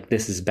think like,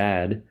 this is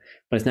bad,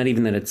 but it's not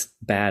even that it's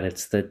bad.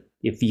 It's that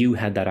if you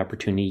had that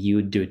opportunity, you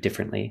would do it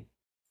differently.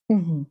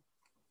 Mm-hmm.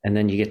 And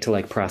then you get to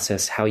like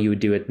process how you would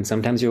do it. And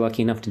sometimes you're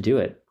lucky enough to do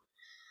it.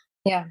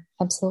 Yeah,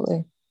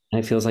 absolutely.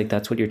 And it feels like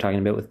that's what you're talking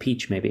about with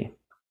Peach, maybe.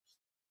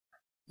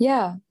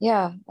 Yeah.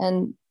 Yeah.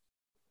 And,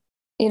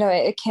 you know,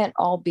 it can't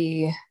all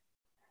be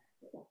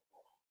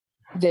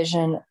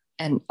vision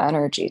and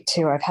energy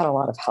too. I've had a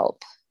lot of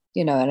help,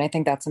 you know, and I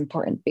think that's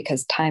important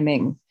because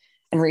timing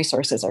and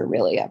resources are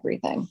really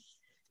everything.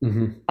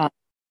 Mm-hmm.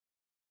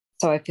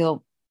 So I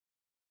feel,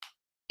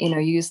 you know,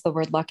 you used the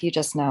word lucky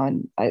just now,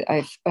 and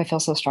I feel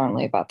so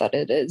strongly about that.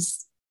 It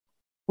is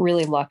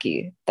really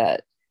lucky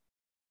that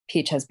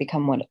Peach has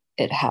become what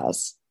it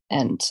has.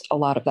 And a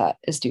lot of that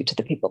is due to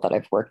the people that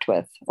I've worked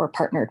with or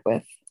partnered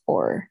with,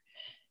 or,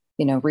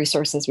 you know,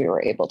 resources we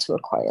were able to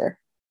acquire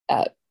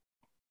at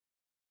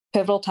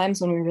pivotal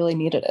times when we really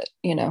needed it,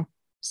 you know?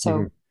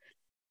 So,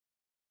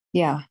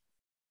 yeah.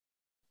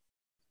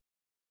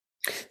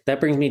 That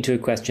brings me to a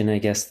question, I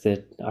guess,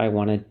 that I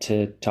wanted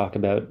to talk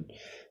about.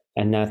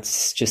 And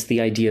that's just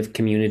the idea of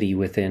community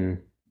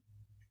within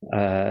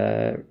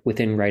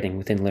writing,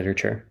 within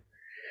literature.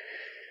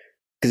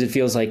 because it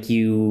feels like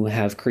you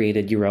have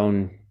created your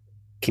own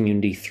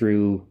community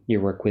through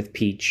your work with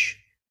Peach.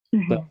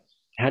 But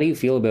how do you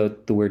feel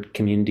about the word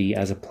community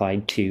as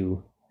applied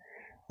to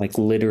like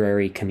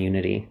literary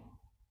community?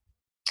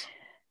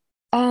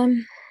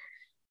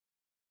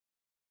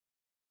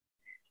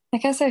 I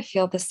guess I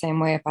feel the same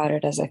way about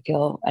it as I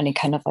feel any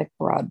kind of like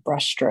broad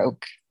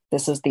brushstroke.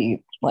 This is the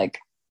like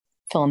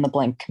fill in the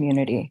blank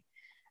community.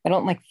 I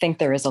don't like think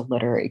there is a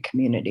literary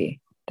community.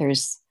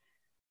 There's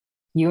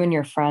you and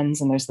your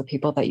friends, and there's the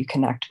people that you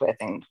connect with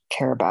and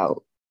care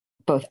about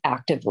both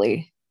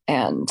actively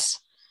and,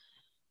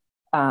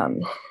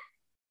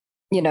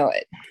 you know,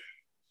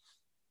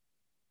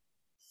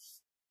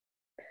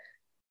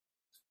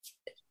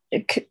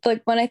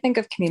 like when I think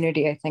of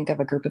community, I think of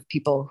a group of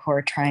people who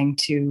are trying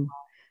to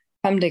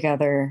come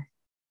together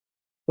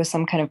with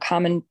some kind of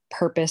common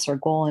purpose or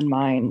goal in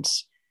mind,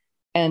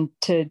 and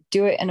to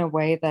do it in a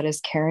way that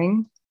is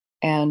caring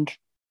and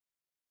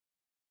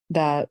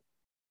that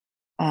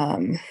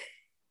I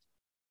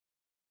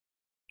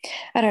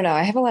don't know.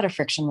 I have a lot of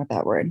friction with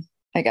that word,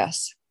 I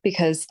guess,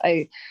 because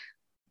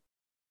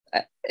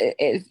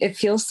it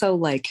feels so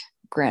like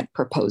grant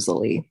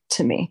proposally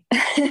to me.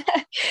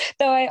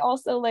 Though I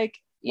also like,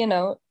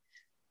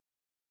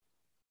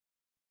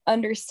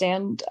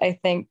 understand, I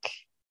think,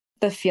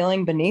 the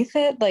feeling beneath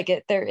it.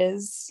 Like there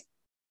is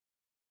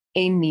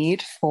a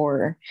need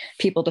for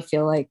people to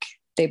feel like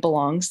they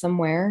belong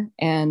somewhere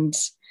and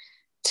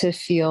to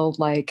feel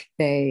like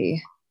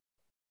they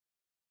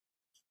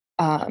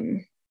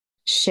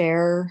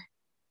share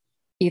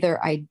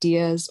either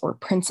ideas or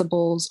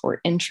principles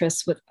or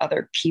interests with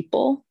other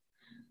people.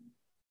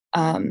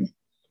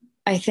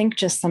 I think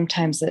just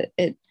sometimes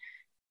it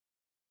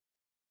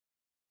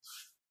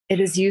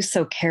is used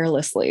so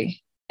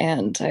carelessly,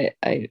 and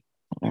I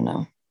don't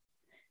know.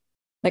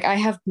 Like I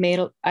have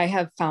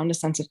found a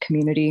sense of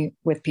community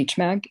with Peach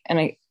Mag, and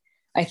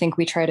I think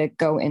we try to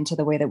go into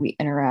the way that we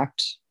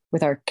interact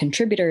with our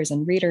contributors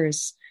and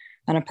readers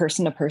on a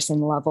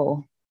person-to-person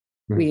level.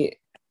 We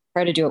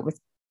try to do it with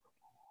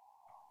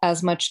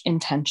as much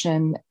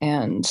intention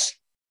and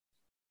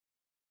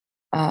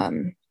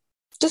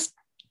just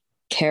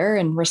care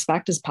and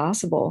respect as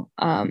possible.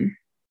 But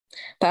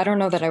I don't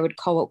know that I would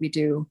call what we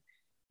do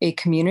a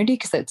community,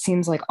 because it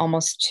seems like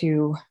almost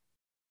too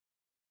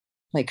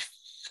like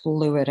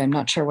fluid. I'm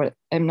not sure what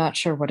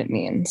it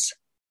means.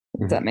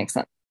 Does that make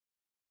sense?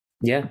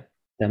 Yeah,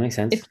 that makes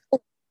sense.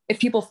 If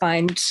people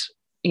find,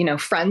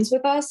 friends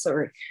with us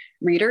or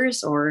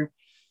readers or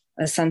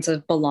a sense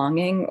of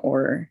belonging,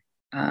 or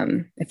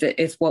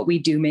if what we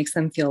do makes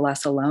them feel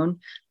less alone,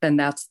 then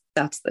that's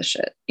the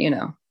shit,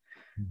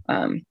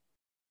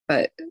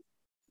 but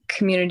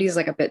community is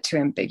like a bit too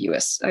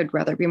ambiguous. I'd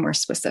rather be more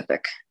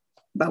specific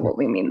about what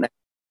we mean there.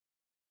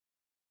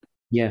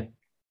 Yeah.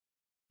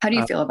 How do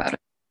you feel about it?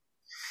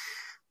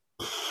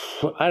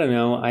 Well, I don't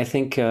know. I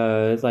think do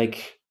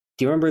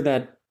you remember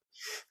that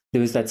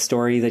there was that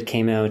story that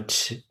came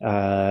out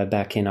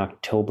back in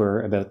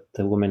October about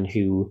the woman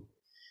who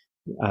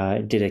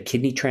did a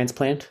kidney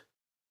transplant?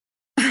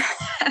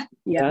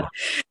 Yeah.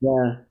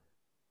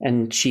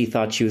 And she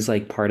thought she was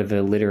like part of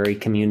a literary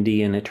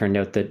community, and it turned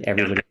out that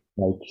everyone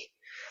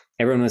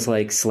was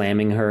like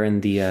slamming her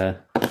in the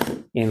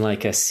in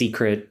like a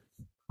secret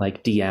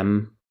like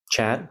DM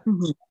chat.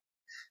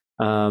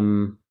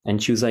 And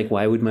she was like,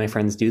 why would my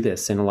friends do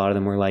this? And a lot of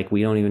them were like,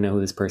 we don't even know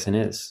who this person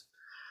is.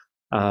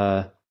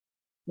 Yeah.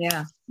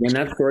 When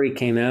that story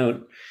came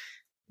out,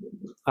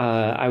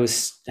 I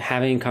was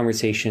having a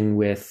conversation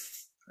with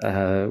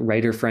a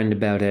writer friend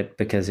about it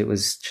because it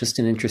was just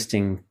an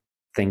interesting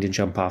thing to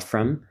jump off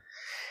from.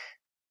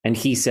 And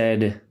he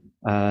said,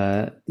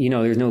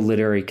 there's no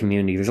literary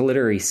community. There's a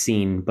literary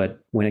scene, but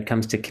when it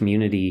comes to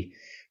community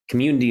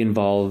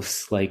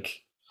involves like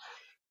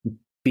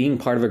being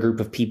part of a group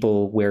of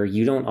people where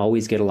you don't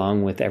always get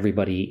along with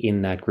everybody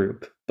in that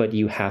group, but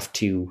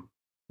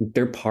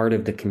they're part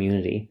of the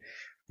community,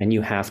 and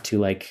you have to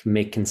like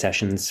make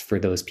concessions for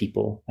those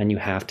people, and you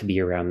have to be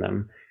around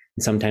them.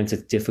 And sometimes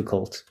it's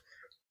difficult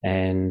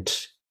and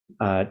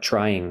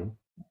trying,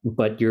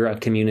 but you're a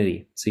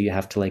community, so you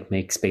have to like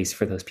make space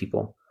for those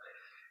people.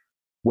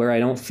 Where I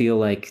don't feel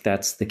like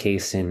that's the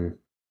case in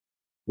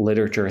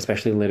literature,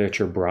 especially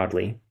literature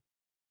broadly.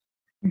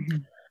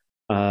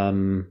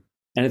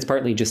 And it's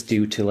partly just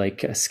due to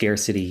like a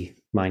scarcity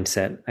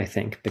mindset, I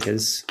think,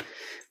 because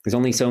there's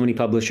only so many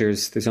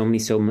publishers, there's only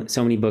so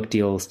many book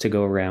deals to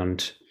go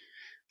around,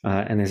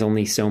 and there's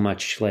only so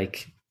much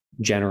like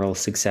general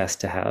success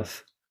to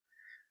have.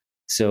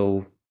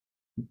 So,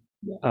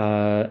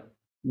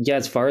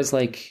 as far as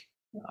like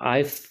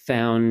I've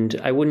found,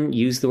 I wouldn't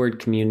use the word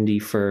community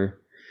for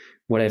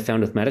what I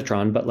found with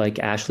Metatron, but like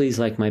Ashley's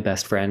like my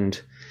best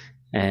friend,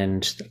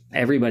 and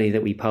everybody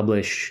that we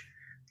publish,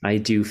 I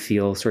do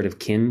feel sort of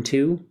kin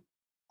to.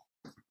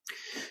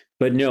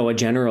 But no, a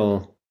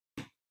general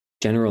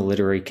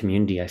literary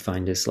community I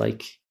find is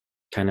like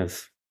kind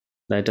of,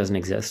 that doesn't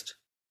exist.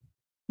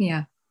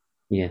 Yeah.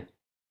 Yeah.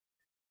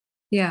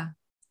 Yeah.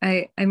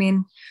 I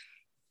mean,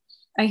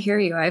 I hear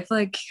you. I've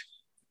like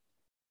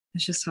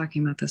was just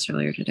talking about this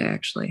earlier today,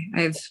 actually.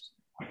 I've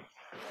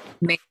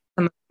made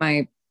some of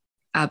my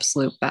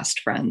absolute best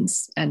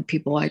friends and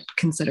people I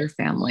consider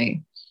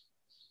family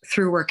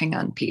through working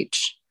on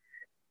Peach.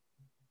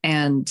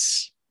 But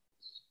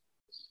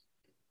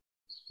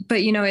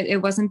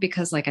it wasn't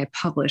because like I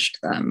published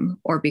them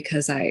or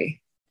because I,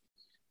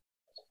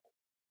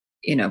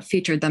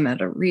 featured them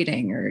at a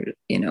reading or,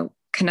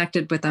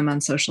 connected with them on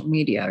social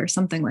media or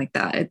something like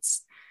that.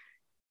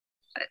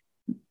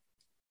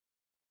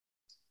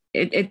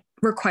 It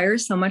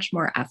requires so much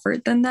more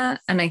effort than that.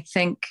 And I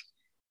think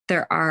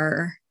there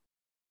are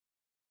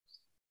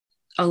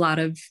a lot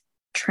of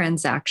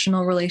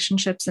transactional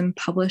relationships in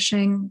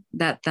publishing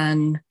that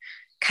then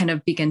kind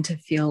of begin to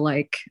feel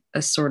like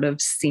a sort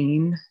of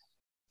scene,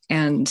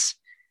 and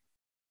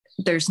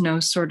there's no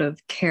sort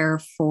of care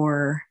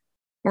for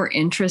or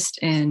interest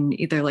in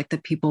either like the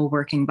people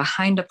working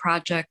behind a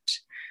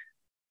project.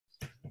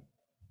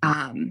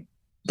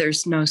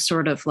 There's no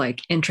sort of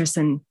like interest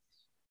in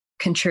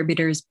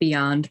contributors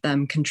beyond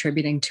them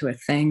contributing to a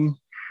thing,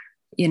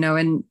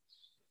 and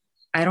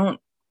I don't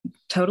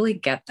totally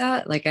get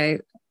that. Like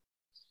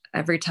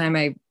every time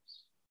I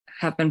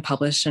have been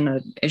published in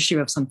an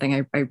issue of something,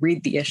 I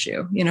read the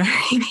issue, you know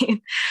what I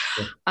mean?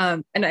 Yeah.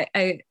 And I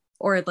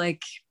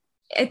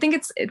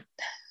think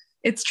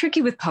it's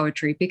tricky with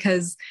poetry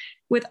because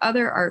with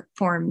other art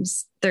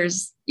forms,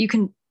 you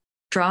can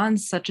draw on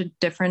such a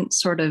different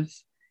sort of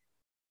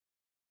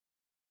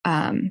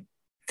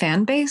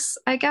fan base,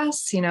 I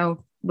guess.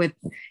 With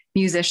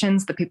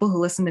musicians, the people who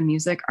listen to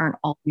music aren't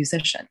all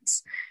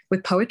musicians.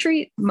 With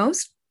poetry,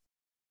 most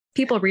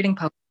people reading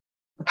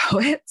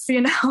poets,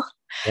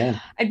 Yeah.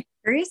 I'd be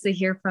curious to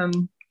hear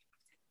from,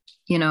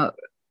 a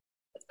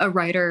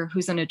writer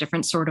who's in a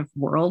different sort of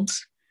world.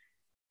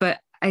 But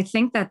I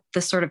think that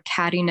the sort of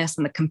cattiness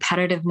and the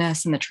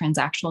competitiveness and the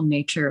transactional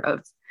nature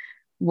of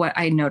what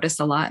I notice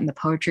a lot in the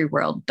poetry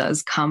world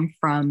does come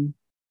from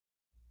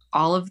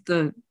all of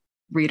the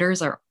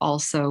readers are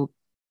also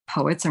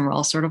poets, and we're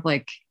all sort of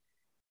like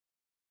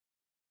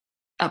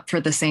up for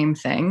the same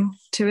thing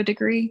to a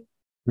degree.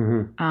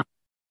 Mm-hmm.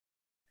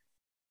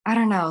 I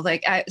don't know,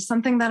 like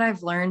something that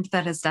I've learned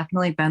that has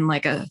definitely been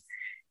like a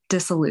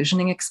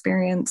disillusioning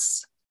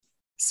experience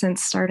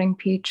since starting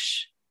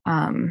Peach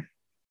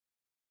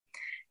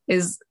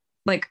is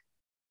like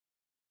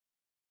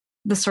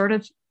the sort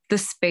of the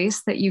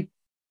space that you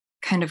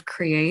kind of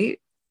create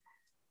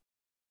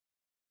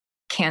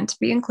can't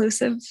be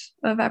inclusive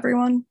of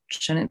everyone,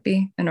 shouldn't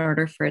be, in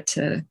order for it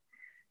to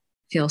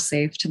feel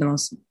safe to the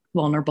most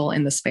vulnerable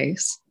in the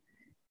space.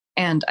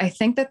 And I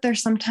think that there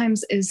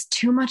sometimes is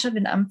too much of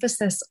an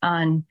emphasis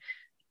on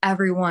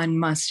everyone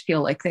must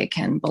feel like they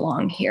can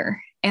belong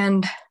here.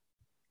 And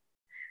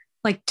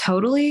like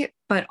totally,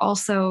 but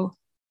also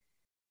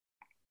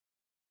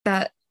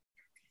that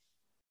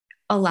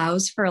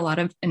allows for a lot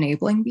of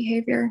enabling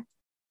behavior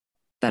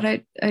that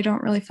I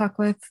don't really fuck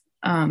with.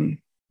 I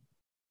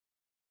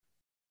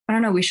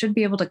don't know. We should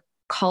be able to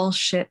call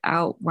shit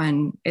out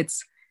when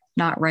it's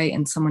not right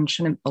and someone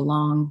shouldn't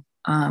belong.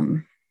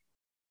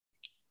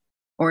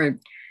 Or,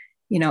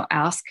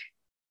 ask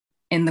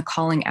in the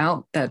calling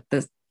out that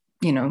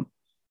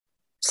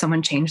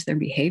someone changed their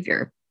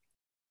behavior.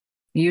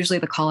 Usually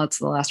the call out's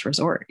the last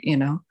resort,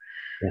 Yeah.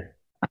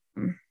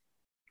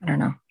 I don't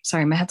know.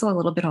 Sorry, my head's a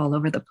little bit all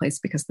over the place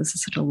because this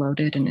is such a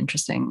loaded and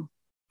interesting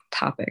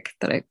topic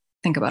that I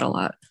think about a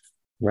lot.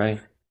 Right.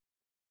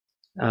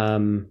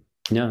 No,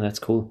 that's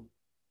cool.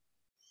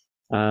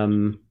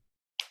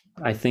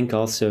 I think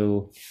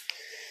also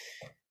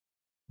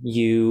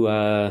you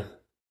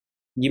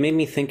made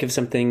me think of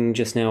something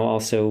just now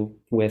also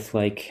with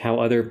like how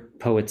other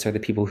poets are the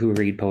people who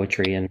read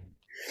poetry, and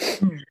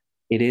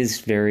it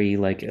is very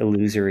like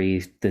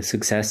illusory. The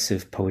success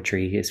of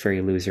poetry is very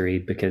illusory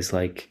because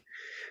like,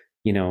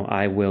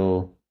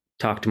 I'll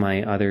talk to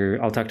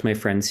my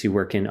friends who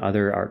work in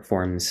other art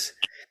forms,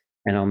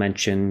 and I'll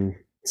mention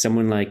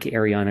someone like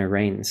Ariana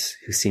Reigns,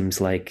 who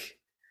seems like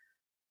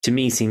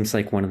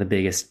one of the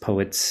biggest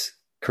poets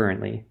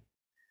currently.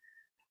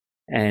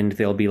 And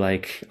they'll be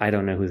like, I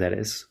don't know who that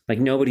is. Like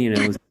nobody knows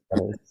who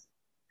that is.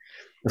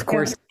 Of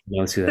course,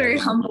 knows who that is. Very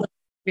humble to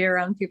be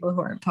around people who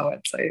aren't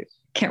poets. I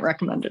can't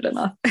recommend it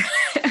enough.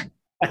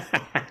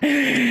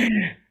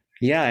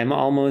 Yeah,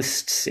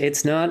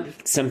 it's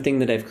not something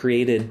that I've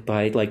created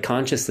by like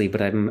consciously,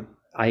 but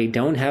I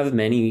don't have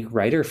many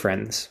writer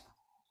friends.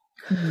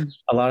 Mm-hmm.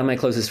 A lot of my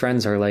closest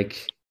friends are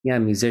like,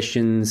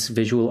 musicians,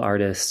 visual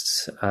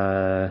artists,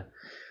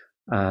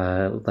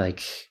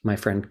 like my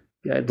friend,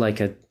 like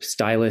a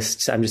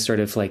stylist. I'm just sort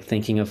of like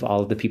thinking of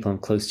all of the people I'm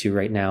close to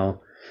right now.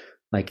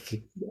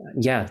 Like,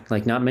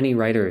 like not many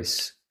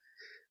writers.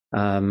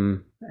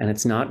 And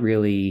it's not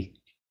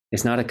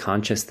a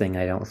conscious thing,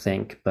 I don't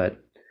think, but,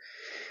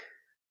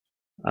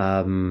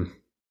 and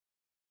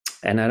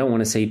I don't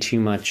want to say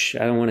too much.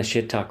 I don't want to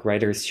shit talk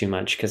writers too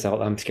much because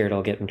I'm scared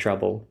I'll get in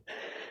trouble.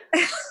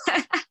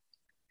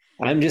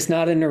 I'm just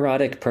not a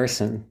neurotic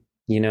person,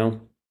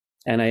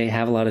 And I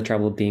have a lot of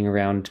trouble being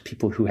around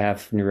people who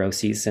have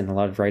neuroses, and a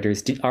lot of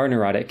writers are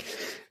neurotic.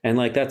 And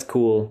like, that's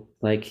cool.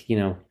 Like,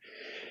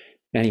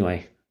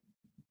 anyway.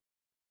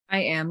 I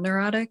am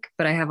neurotic,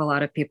 but I have a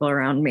lot of people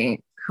around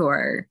me who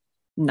are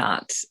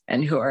not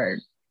and who are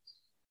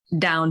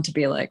down to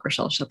be like,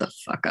 Rachelle, shut the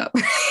fuck up.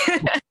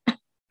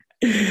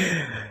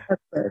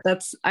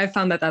 I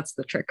found that's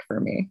the trick for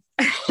me.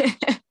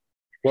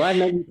 Well, I've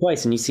met you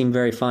twice and you seem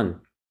very fun.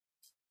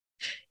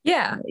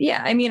 Yeah.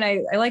 I mean,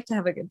 I like to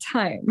have a good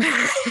time.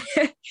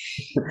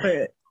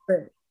 but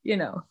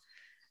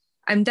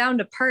I'm down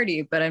to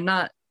party, but I'm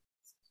not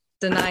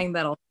denying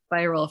that I'll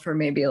spiral for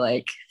maybe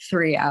like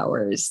 3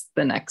 hours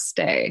the next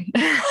day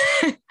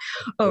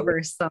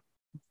over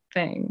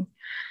something.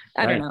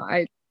 I don't know.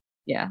 I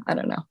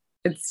don't know.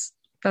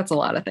 That's a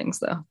lot of things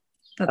though.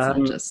 That's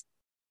not just.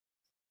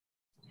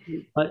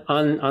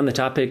 On the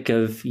topic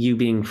of you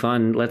being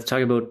fun, let's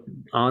talk about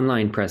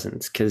online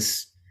presence,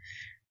 because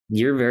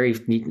you're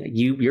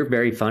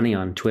very funny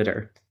on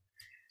Twitter.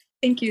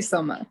 Thank you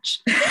so much.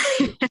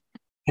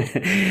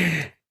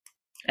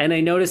 And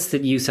I noticed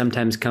that you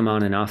sometimes come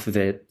on and off of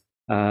it.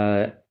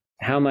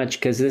 How much?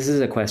 Because this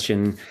is a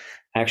question,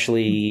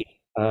 actually,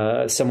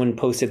 someone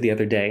posted the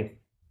other day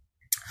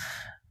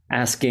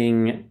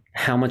asking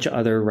how much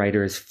other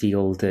writers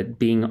feel that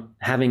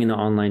having an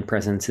online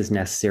presence is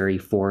necessary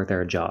for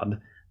their job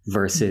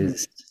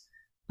versus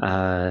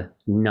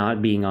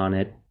not being on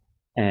it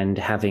and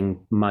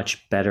having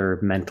much better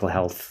mental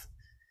health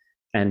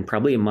and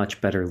probably a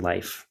much better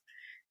life.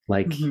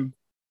 Like, do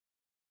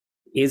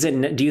you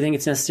think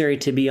it's necessary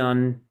to be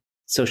on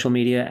social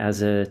media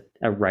as a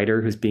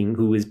writer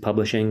who is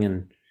publishing?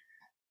 And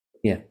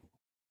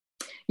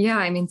yeah,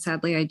 I mean,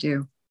 sadly I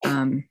do.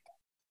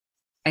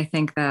 I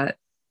think that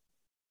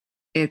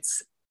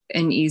it's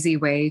an easy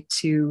way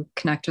to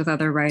connect with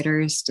other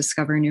writers,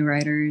 discover new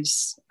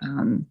writers,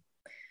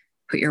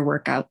 put your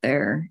work out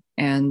there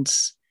and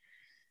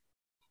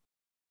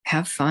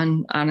have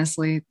fun.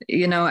 Honestly,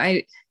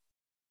 I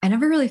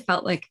never really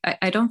felt like,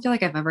 I don't feel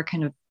like I've ever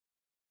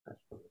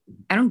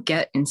I don't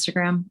get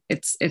Instagram.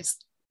 It's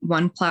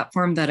one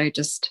platform that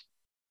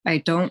I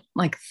don't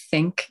like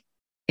think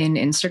in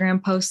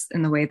Instagram posts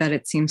in the way that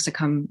it seems to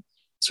come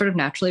sort of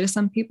naturally to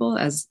some people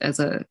as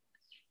a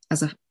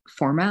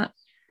format.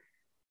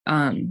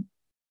 And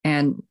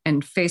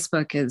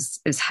Facebook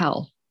is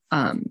hell.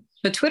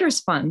 But Twitter's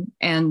fun,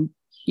 and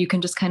you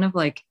can just kind of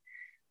like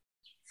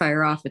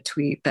fire off a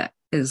tweet that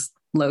is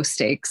low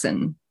stakes,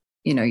 and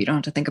you don't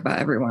have to think about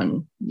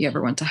everyone you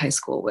ever went to high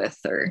school with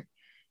or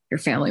your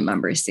family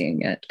members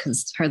seeing it,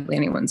 because hardly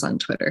anyone's on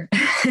Twitter.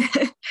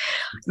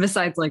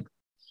 Besides, like,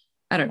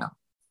 I don't know,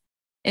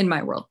 in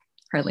my world,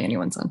 hardly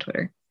anyone's on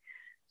Twitter.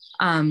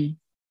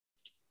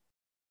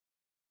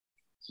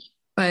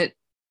 But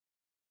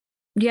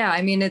yeah,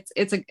 I mean,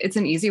 it's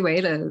an easy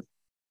way to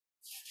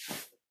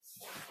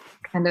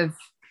kind of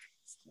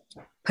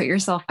put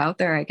yourself out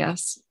there, I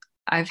guess.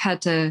 I've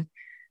had to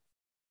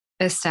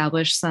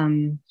establish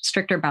some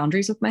stricter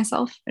boundaries with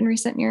myself in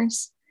recent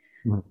years.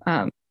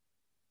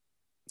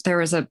 There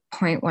was a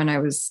point when I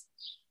was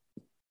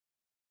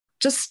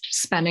just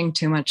spending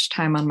too much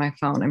time on my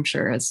phone. I'm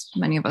sure as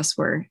many of us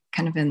were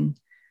kind of in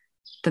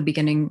the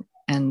beginning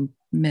and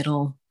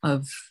middle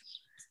of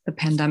the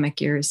pandemic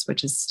years,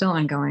 which is still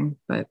ongoing,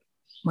 but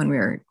when we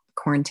were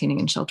quarantining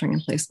and sheltering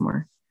in place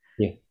more.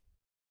 Yeah.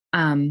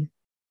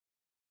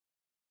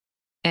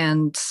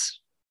 And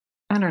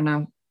I don't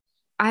know,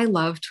 I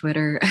love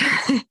Twitter.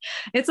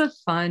 It's a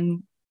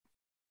fun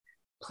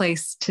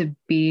place to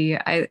be.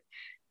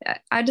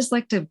 I just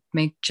like to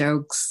make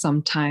jokes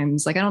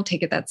sometimes. Like, I don't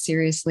take it that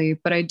seriously,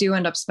 but I do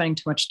end up spending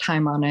too much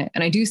time on it.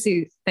 And I do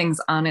see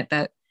things on it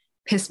that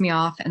piss me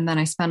off. And then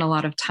I spend a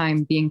lot of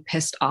time being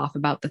pissed off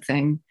about the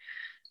thing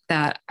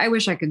that I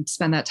wish I could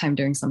spend that time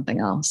doing something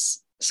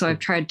else. So I've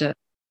tried to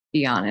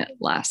be on it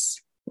less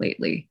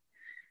lately.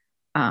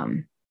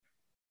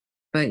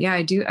 But yeah,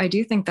 I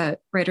do think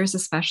that writers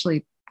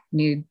especially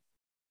need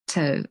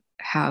to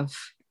have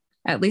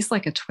at least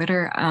like a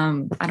Twitter.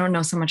 I don't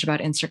know so much about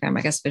Instagram.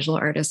 I guess visual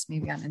artists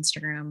maybe on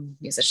Instagram,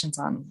 musicians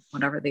on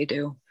whatever they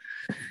do.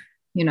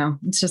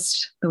 It's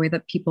just the way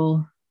that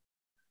people,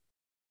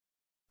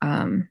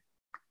 I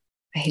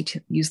hate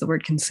to use the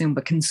word consume,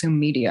 but consume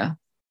media.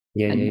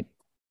 Yeah. It's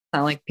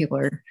not like people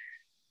are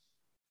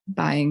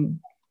buying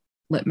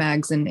lit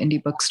mags in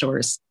indie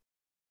bookstores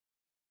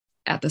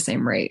at the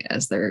same rate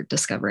as they're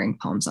discovering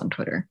poems on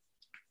Twitter.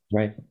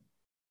 Right.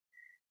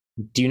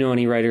 Do you know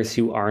any writers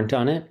who aren't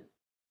on it?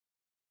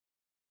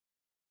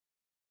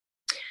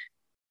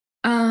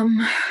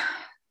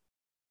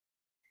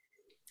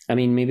 I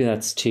mean, maybe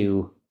that's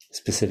too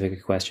specific a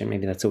question.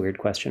 Maybe that's a weird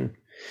question.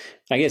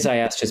 I guess I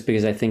asked just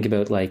because I think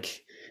about,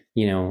 like,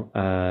 you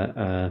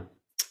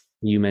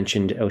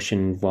mentioned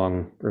Ocean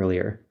Vuong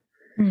earlier.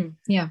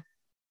 Yeah.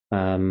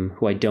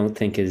 Who I don't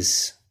think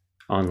is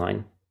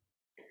online.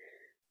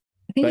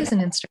 I think he's an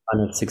Instagram.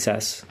 On its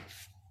success.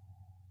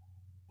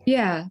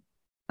 Yeah.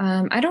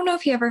 I don't know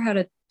if he ever had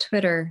a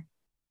Twitter,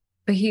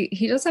 but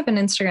he does have an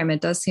Instagram.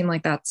 It does seem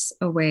like that's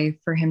a way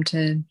for him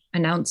to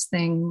announce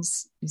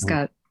things. He's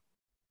got,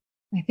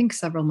 I think,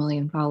 several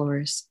million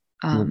followers.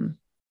 Oh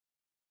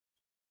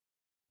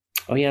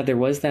yeah, there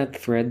was that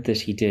thread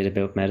that he did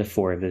about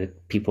metaphor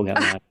that people got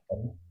mad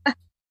at.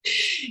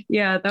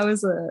 Yeah, that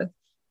was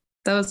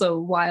a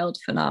wild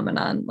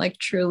phenomenon. Like,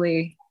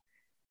 truly,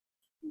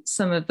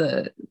 some of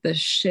the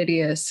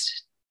shittiest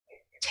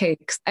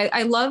takes.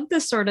 I love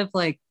this sort of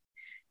like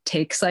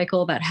take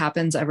cycle that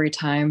happens every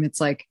time. It's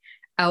like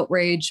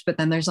outrage, but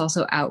then there's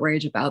also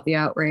outrage about the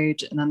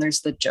outrage, and then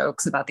there's the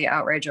jokes about the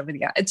outrage over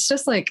the. It's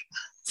just like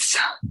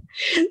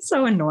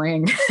so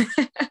annoying.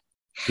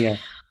 Yeah.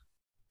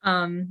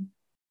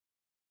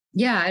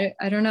 Yeah,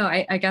 I don't know.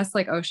 I guess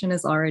like Ocean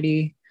is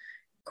already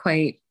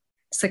quite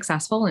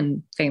successful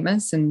and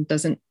famous and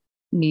doesn't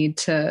need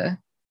to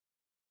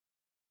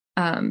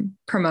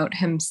promote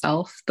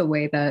himself the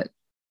way that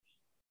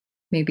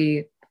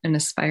maybe an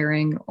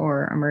aspiring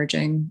or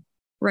emerging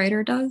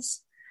writer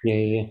does.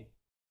 Yeah.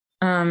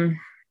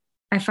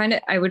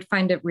 I would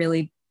find it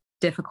really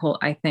difficult,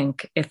 I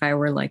think, if I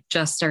were like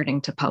just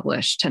starting to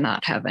publish, to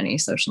not have any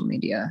social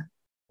media.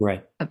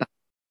 Right. About,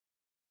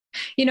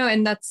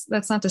 and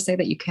that's not to say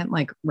that you can't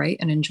like write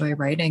and enjoy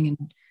writing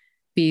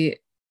and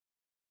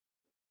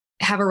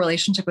have a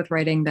relationship with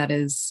writing that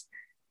is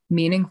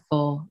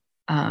meaningful,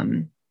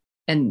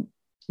 and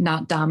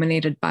not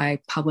dominated by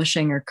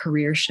publishing or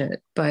career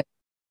shit. But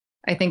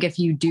I think if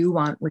you do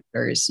want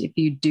readers, if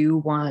you do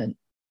want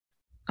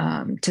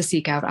to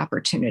seek out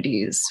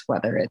opportunities,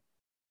 whether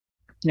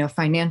it's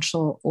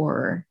financial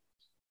or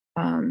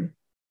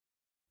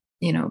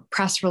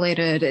press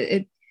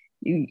related,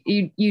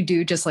 you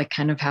do just like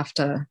kind of have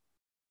to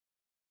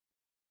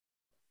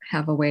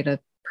have a way to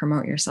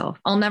promote yourself.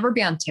 I'll never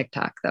be on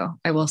TikTok though.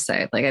 I will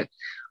say, like,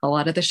 a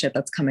lot of the shit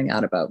that's coming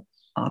out about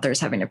authors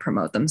having to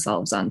promote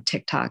themselves on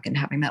TikTok and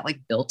having that like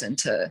built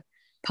into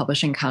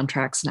publishing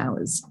contracts now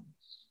is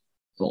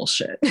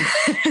bullshit.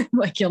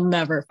 Like, you'll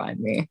never find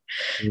me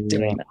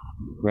doing that.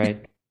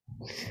 Right.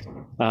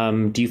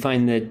 Do you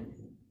find that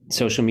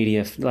social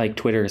media, like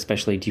Twitter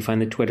especially, do you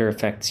find that Twitter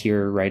affects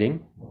your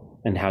writing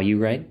and how you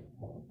write?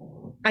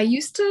 I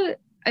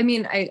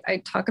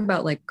talk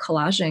about like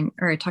collaging,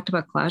 or I talked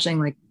about collaging,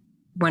 like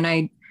when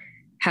I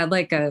had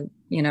like a,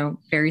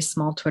 very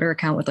small Twitter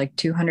account with like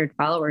 200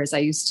 followers, I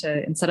used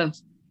to, instead of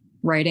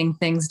writing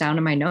things down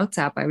in my notes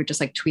app, I would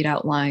just like tweet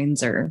out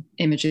lines or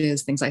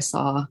images, things I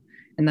saw.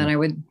 And then I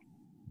would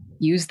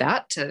use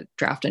that to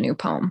draft a new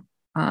poem.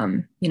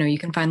 You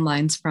can find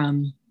lines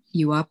from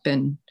You Up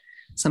and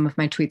some of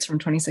my tweets from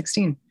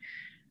 2016.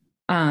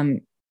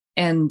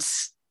 And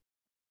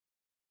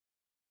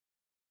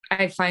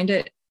I find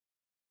it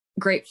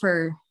great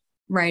for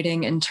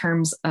writing in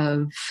terms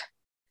of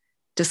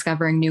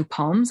discovering new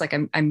poems. Like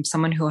I'm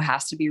someone who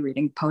has to be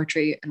reading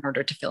poetry in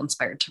order to feel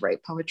inspired to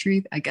write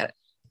poetry. I get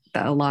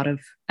a lot of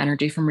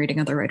energy from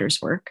reading other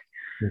writers' work.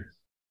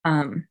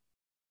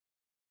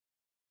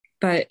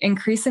 But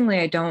increasingly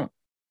I don't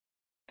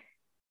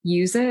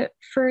use it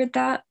for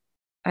that.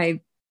 I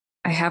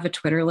have a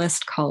Twitter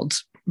list called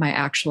My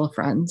Actual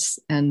Friends,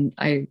 and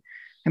I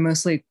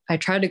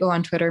try to go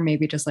on Twitter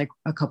maybe just like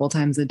a couple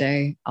times a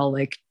day. I'll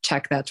like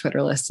check that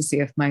Twitter list to see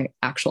if my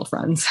actual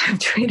friends have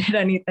tweeted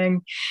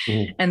anything.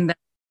 And then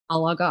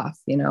I'll log off.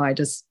 And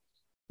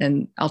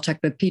I'll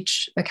check the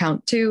Peach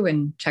account too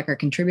and check our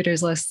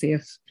contributors list, see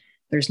if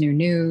there's new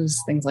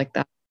news, things like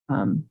that.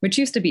 Which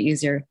used to be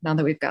easier. Now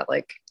that we've got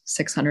like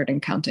 600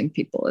 and counting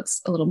people,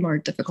 it's a little more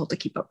difficult to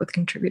keep up with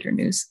contributor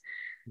news.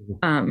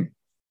 But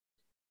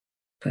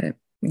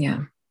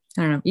yeah,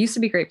 I don't know. It used to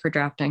be great for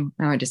drafting.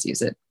 Now I just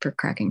use it for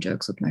cracking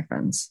jokes with my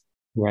friends.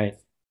 Right.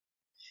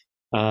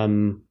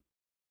 You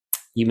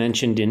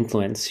mentioned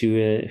influence. Who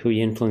are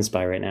you influenced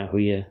by right now? Who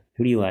do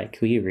you like?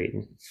 Who are you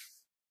reading?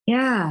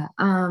 Yeah.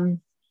 Hell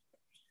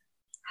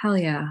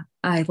yeah.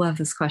 I love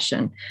this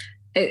question.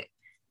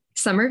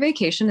 Summer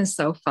vacation is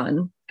so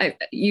fun.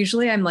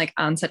 Usually I'm like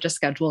on such a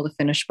schedule to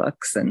finish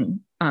books,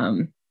 and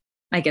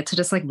I get to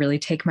just like really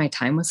take my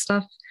time with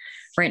stuff.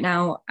 Right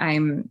now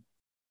I'm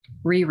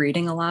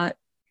rereading a lot.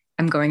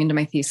 I'm going into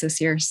my thesis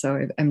year,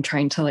 so I'm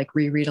trying to like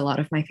reread a lot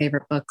of my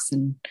favorite books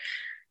and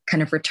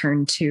kind of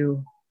return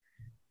to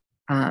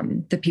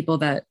the people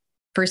that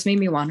first made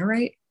me want to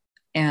write.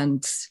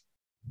 And,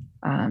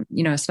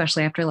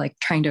 especially after like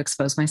trying to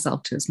expose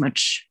myself to as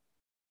much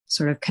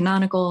sort of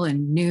canonical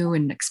and new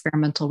and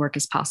experimental work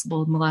as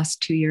possible in the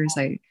last 2 years,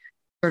 I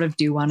sort of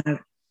do want to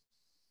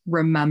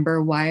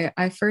remember why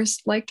I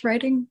first liked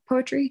writing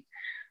poetry.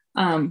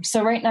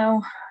 So right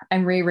now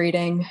I'm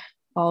rereading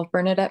all of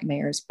Bernadette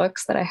Mayer's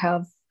books that I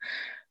have,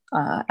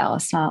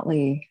 Alice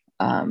Notley.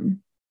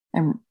 I'm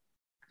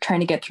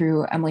trying to get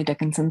through Emily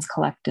Dickinson's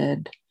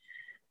Collected.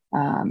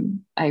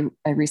 I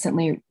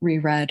recently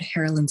reread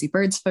Hera Lindsay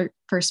Bird's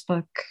first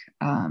book,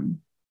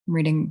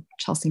 reading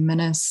Chelsea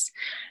Minnis.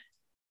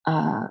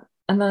 And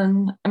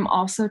then I'm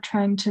also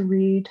trying to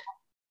read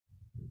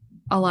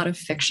a lot of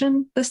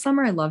fiction this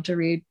summer. I love to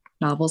read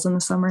novels in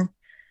the summer.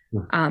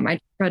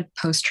 I read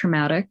Post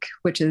Traumatic,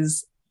 which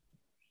is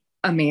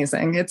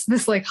amazing. It's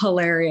this like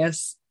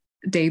hilarious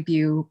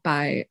debut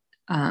by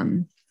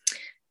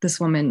this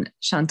woman,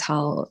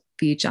 Chantal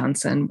V.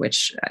 Johnson,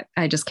 which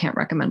I just can't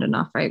recommend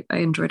enough. I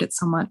enjoyed it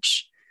so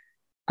much.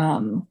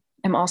 I'm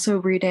also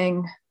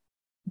reading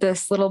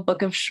this little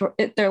book of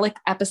they're like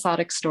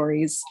episodic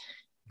stories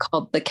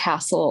called The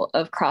Castle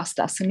of Cross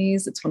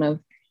Destinies. It's one of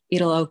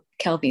Italo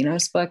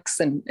Calvino's books,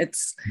 and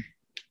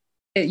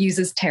it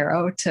uses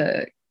tarot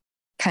to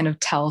kind of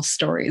tell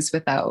stories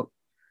without,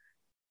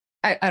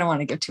 I don't want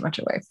to give too much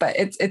away, but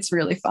it's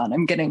really fun.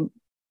 I'm getting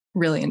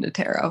really into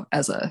tarot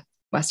as a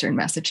Western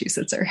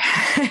Massachusettser.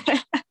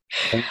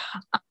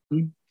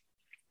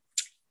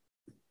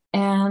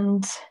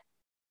 And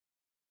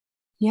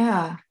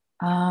yeah,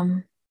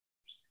 I'm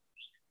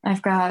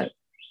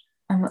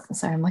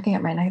looking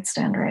at my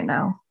nightstand right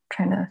now,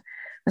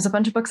 there's a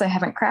bunch of books I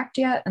haven't cracked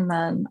yet, and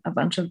then a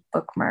bunch of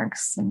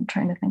bookmarks. I'm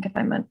trying to think if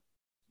I'm in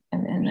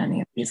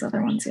any of these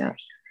other ones yet.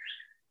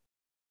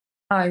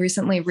 I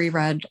recently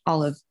reread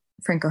all of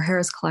Frank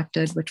O'Hara's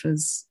collected, which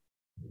was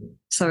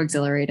so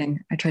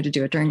exhilarating. I tried to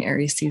do it during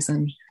Aries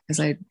season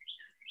because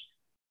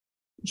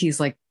he's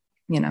like,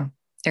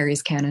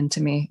 Aries canon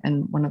to me,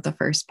 and one of the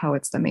first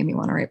poets that made me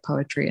want to write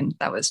poetry. And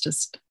that was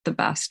just the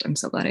best. I'm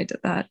so glad I did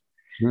that.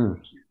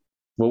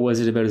 What was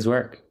it about his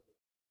work?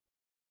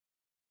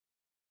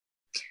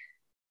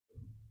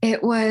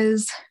 It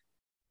was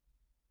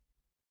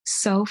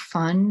so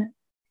fun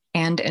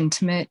and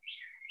intimate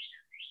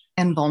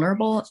and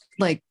vulnerable,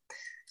 like,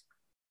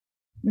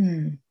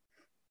 and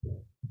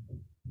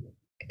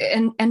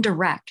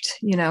direct.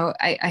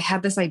 I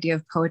had this idea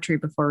of poetry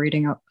before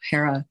reading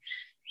O'Hara,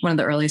 one of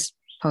the earliest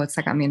poets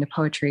that got me into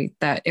poetry,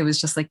 that it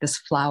was just like this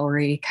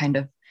flowery kind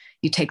of,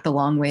 you take the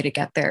long way to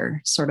get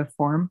there sort of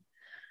form,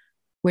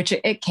 which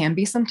it can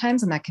be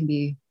sometimes, and that can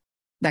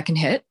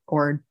hit,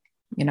 or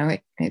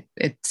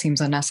it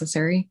seems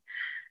unnecessary.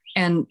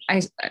 And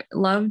I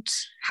loved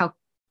how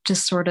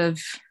just sort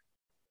of,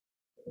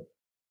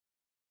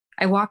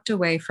 I walked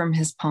away from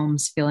his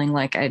poems feeling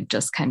like I'd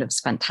just kind of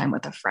spent time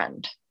with a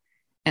friend.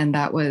 And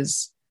that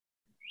was,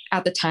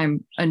 at the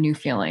time, a new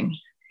feeling,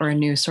 or a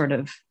new sort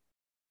of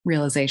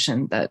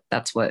realization that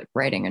that's what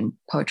writing and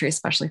poetry,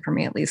 especially for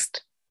me at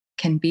least,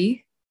 can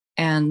be.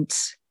 And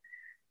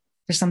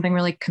there's something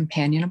really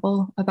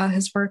companionable about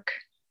his work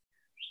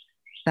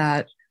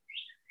that,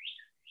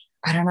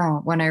 I don't know,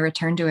 when I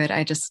return to it,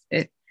 I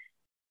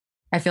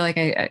feel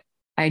like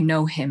I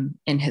know him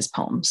in his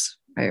poems,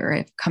 or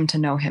I've come to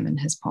know him in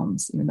his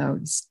poems, even though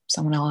it's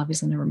someone I'll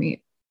obviously never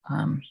meet.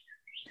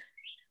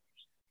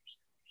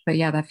 But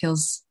yeah,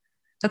 that's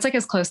like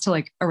as close to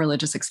like a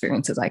religious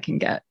experience as I can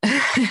get.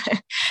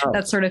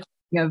 That sort of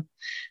thing of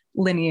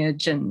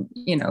lineage and,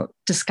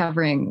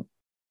 discovering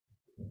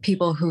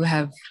people who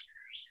have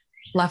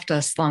left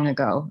us long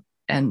ago,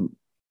 and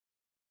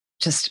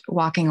just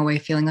walking away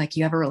feeling like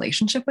you have a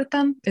relationship with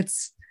them. I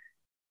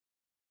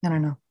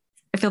don't know.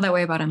 I feel that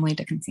way about Emily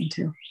Dickinson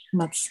too.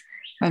 And that's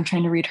why I'm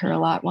trying to read her a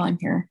lot while I'm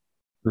here.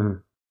 Mm-hmm.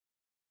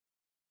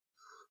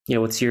 Yeah.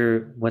 What's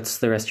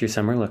the rest of your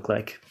summer look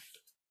like?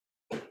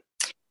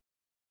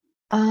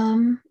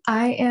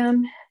 I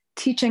am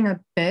teaching a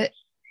bit.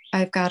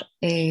 I've got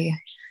a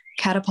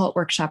catapult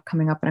workshop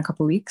coming up in a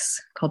couple of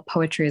weeks called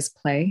Poetry is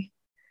Play,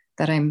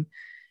 that I'm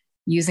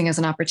using as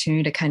an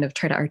opportunity to kind of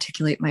try to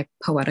articulate my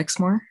poetics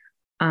more.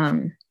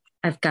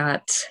 I've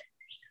got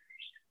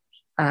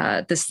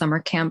this summer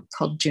camp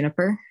called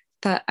Juniper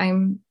that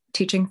I'm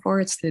teaching for.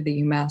 It's through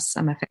the UMass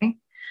MFA.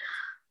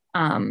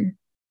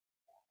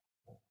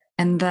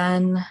 And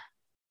then,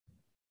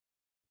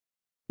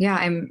 yeah,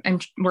 I'm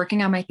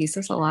working on my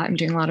thesis a lot. I'm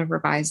doing a lot of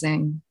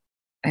revising.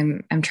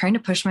 I'm trying to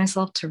push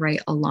myself to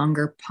write a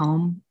longer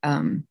poem.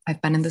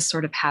 I've been in this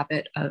sort of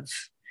habit of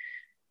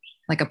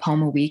like a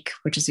poem a week,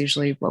 which is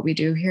usually what we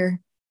do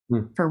here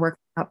for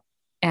workshop.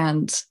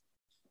 And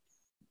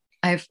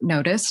I've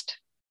noticed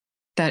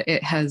that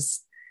it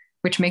has,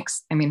 which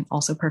makes,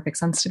 also perfect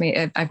sense to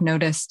me. I've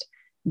noticed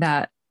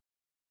that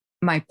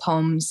my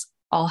poems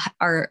all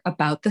are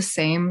about the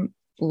same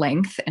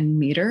length and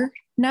meter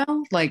now.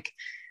 Like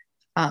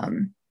how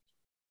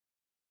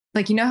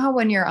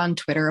when you're on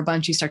Twitter a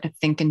bunch, you start to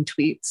think in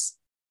tweets.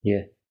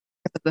 Yeah.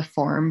 The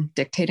form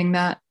dictating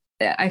that.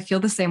 I feel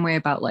the same way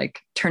about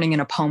like turning in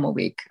a poem a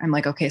week. I'm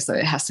like, okay, so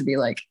it has to be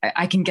like,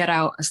 I can get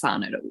out a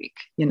sonnet a week,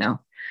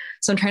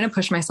 So I'm trying to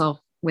push myself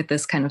with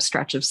this kind of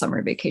stretch of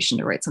summer vacation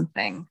to write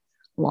something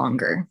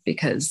longer,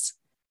 because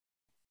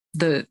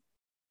the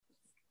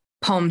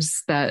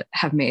poems that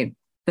have made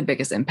the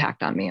biggest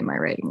impact on me in my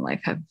writing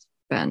life have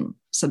been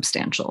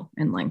substantial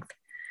in length.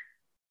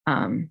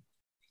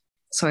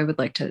 So I would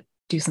like to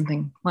do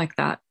something like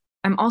that.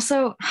 I'm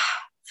also,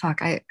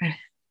 I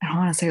don't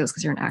want to say this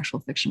because you're an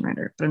actual fiction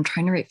writer, but I'm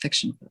trying to write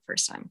fiction for the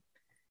first time.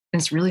 And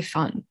it's really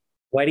fun.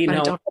 Why do you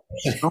know?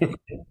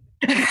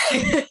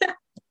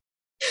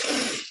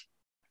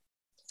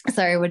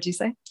 Sorry, what'd you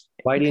say?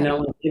 Why do you not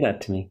want to do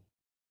that to me?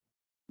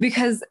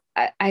 Because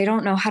I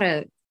don't know how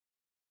to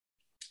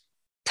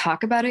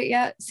talk about it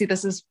yet. See,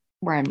 this is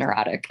where I'm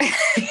neurotic.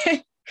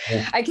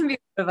 Yeah. I can be a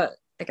bit of a,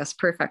 I guess,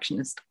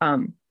 perfectionist.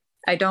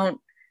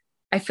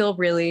 I feel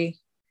really,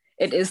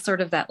 it is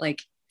sort of that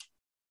like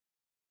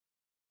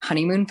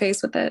honeymoon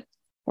phase with it,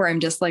 where I'm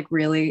just like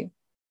really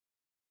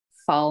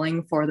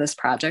falling for this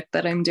project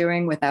that I'm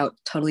doing without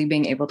totally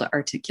being able to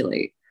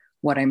articulate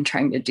what I'm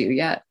trying to do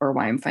yet, or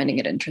why I'm finding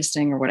it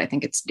interesting, or what I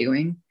think it's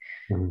doing,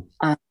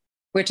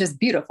 which is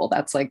beautiful.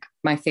 That's like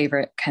my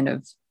favorite kind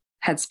of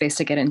headspace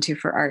to get into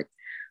for art.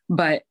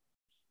 But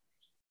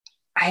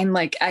I'm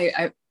like,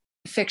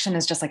 fiction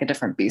is just like a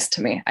different beast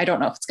to me. I don't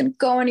know if it's going to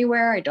go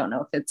anywhere. I don't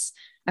know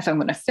if I'm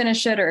going to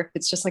finish it, or if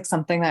it's just like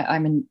something that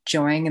I'm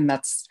enjoying and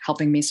that's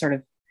helping me sort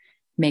of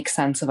make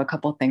sense of a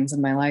couple of things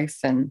in my life.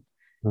 And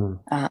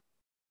I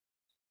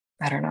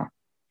don't know.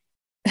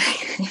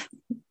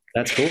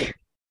 That's cool.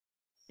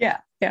 Yeah.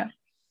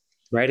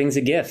 Writing's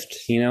a gift,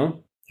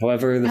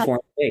 however the form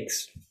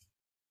takes.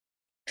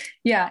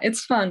 Yeah,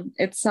 it's fun.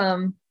 It's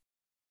the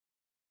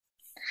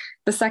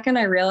second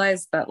I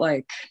realized that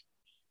like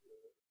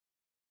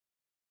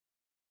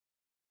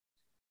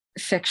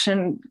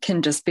fiction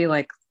can just be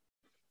like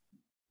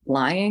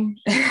lying.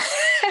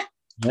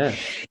 Yeah.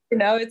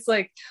 It's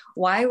like,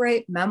 why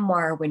write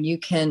memoir when you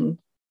can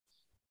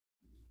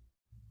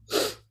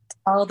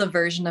tell the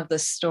version of the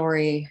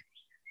story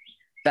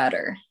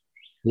better?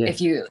 Yeah.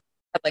 If you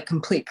have like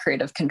complete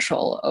creative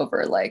control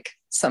over like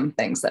some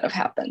things that have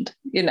happened,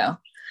 Yeah.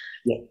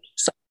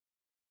 So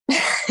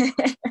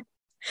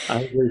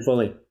I agree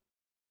fully.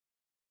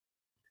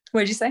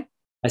 What did you say?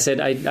 I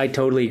said I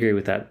totally agree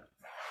with that.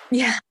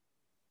 Yeah.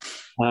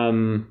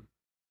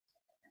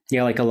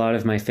 Yeah, like a lot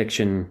of my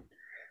fiction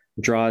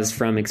draws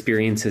from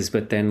experiences,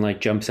 but then like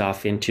jumps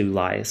off into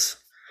lies.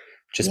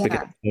 Just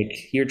because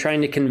like you're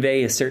trying to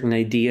convey a certain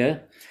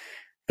idea.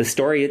 The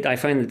story, I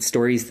find that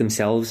stories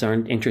themselves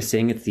aren't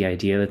interesting. It's the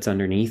idea that's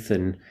underneath.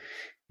 And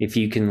if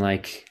you can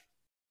like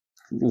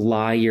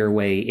lie your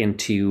way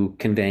into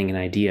conveying an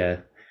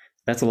idea,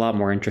 that's a lot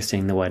more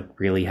interesting than what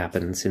really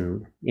happens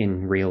in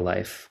real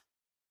life.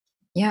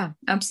 Yeah,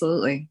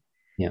 absolutely.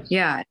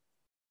 Yeah.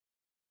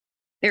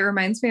 It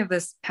reminds me of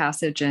this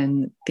passage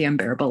in The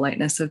Unbearable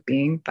Lightness of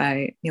Being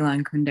by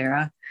Milan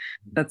Kundera.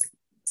 That's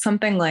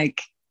something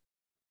like,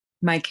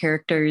 my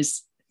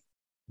characters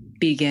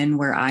begin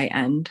where I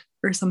end,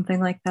 or something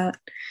like that.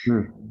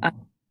 And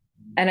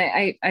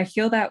I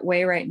feel that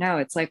way right now.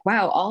 It's like,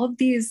 wow, all of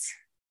these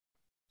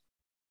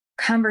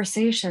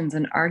conversations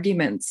and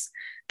arguments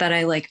that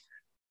I like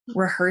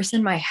rehearse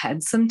in my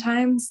head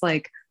sometimes,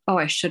 like, oh,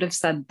 I should have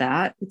said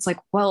that. It's like,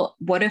 well,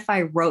 what if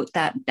I wrote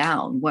that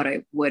down, what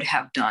I would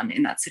have done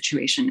in that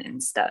situation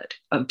instead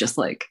of just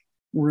like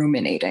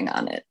ruminating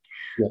on it?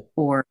 Yeah.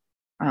 Or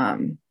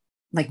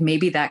like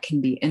maybe that can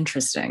be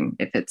interesting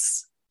if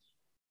it's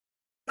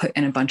put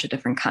in a bunch of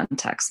different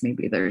contexts.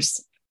 Maybe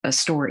there's a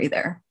story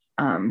there.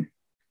 I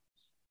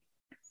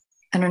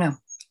don't know.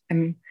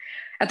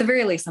 At the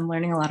very least, I'm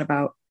learning a lot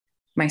about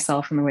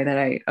myself and the way that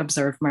I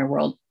observe my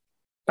world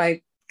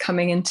by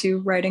coming into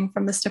writing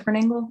from this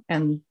different angle.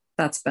 And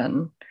that's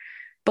been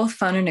both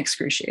fun and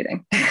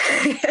excruciating.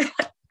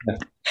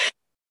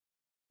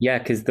 Yeah,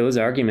 because those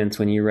arguments,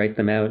 when you write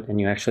them out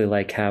and you actually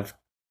like have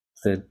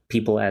the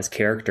people as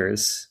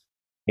characters,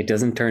 it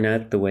doesn't turn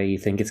out the way you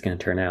think it's going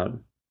to turn out.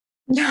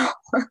 No,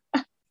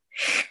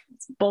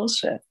 it's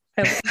bullshit.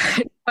 I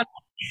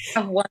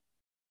have one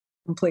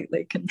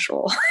completely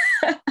control.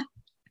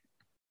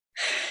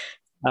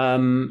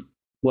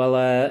 Well,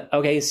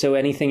 okay. So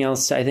anything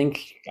else? I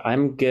think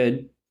I'm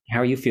good. How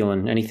are you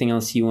feeling? Anything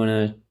else you want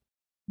to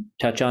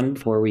touch on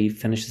before we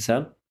finish this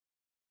up?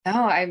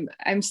 No,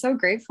 I'm so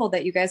grateful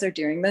that you guys are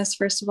doing this.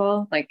 First of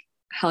all, like,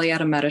 hell yeah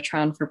to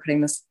Metatron for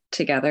putting this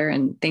together,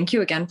 and thank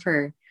you again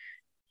for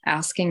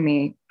asking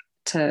me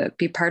to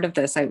be part of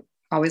this. I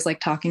always like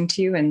talking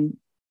to you, and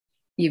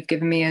you've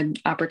given me an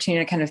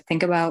opportunity to kind of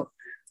think about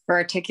or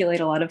articulate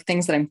a lot of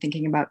things that I'm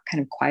thinking about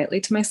kind of quietly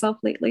to myself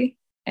lately.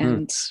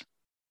 And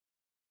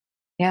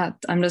yeah,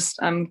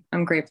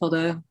 I'm grateful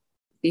to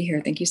be here.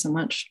 Thank you so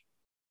much.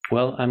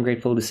 Well, I'm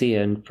grateful to see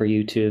you and for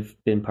you to have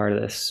been part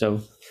of this.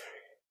 So,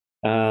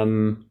 have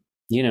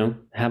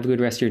a good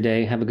rest of your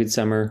day. Have a good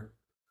summer.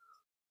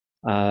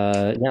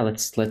 Yeah,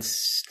 let's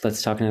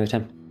talk another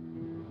time.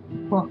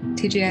 Cool.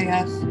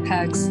 TGIF,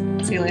 hugs.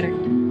 See you later.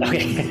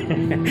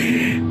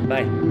 Okay.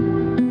 Bye.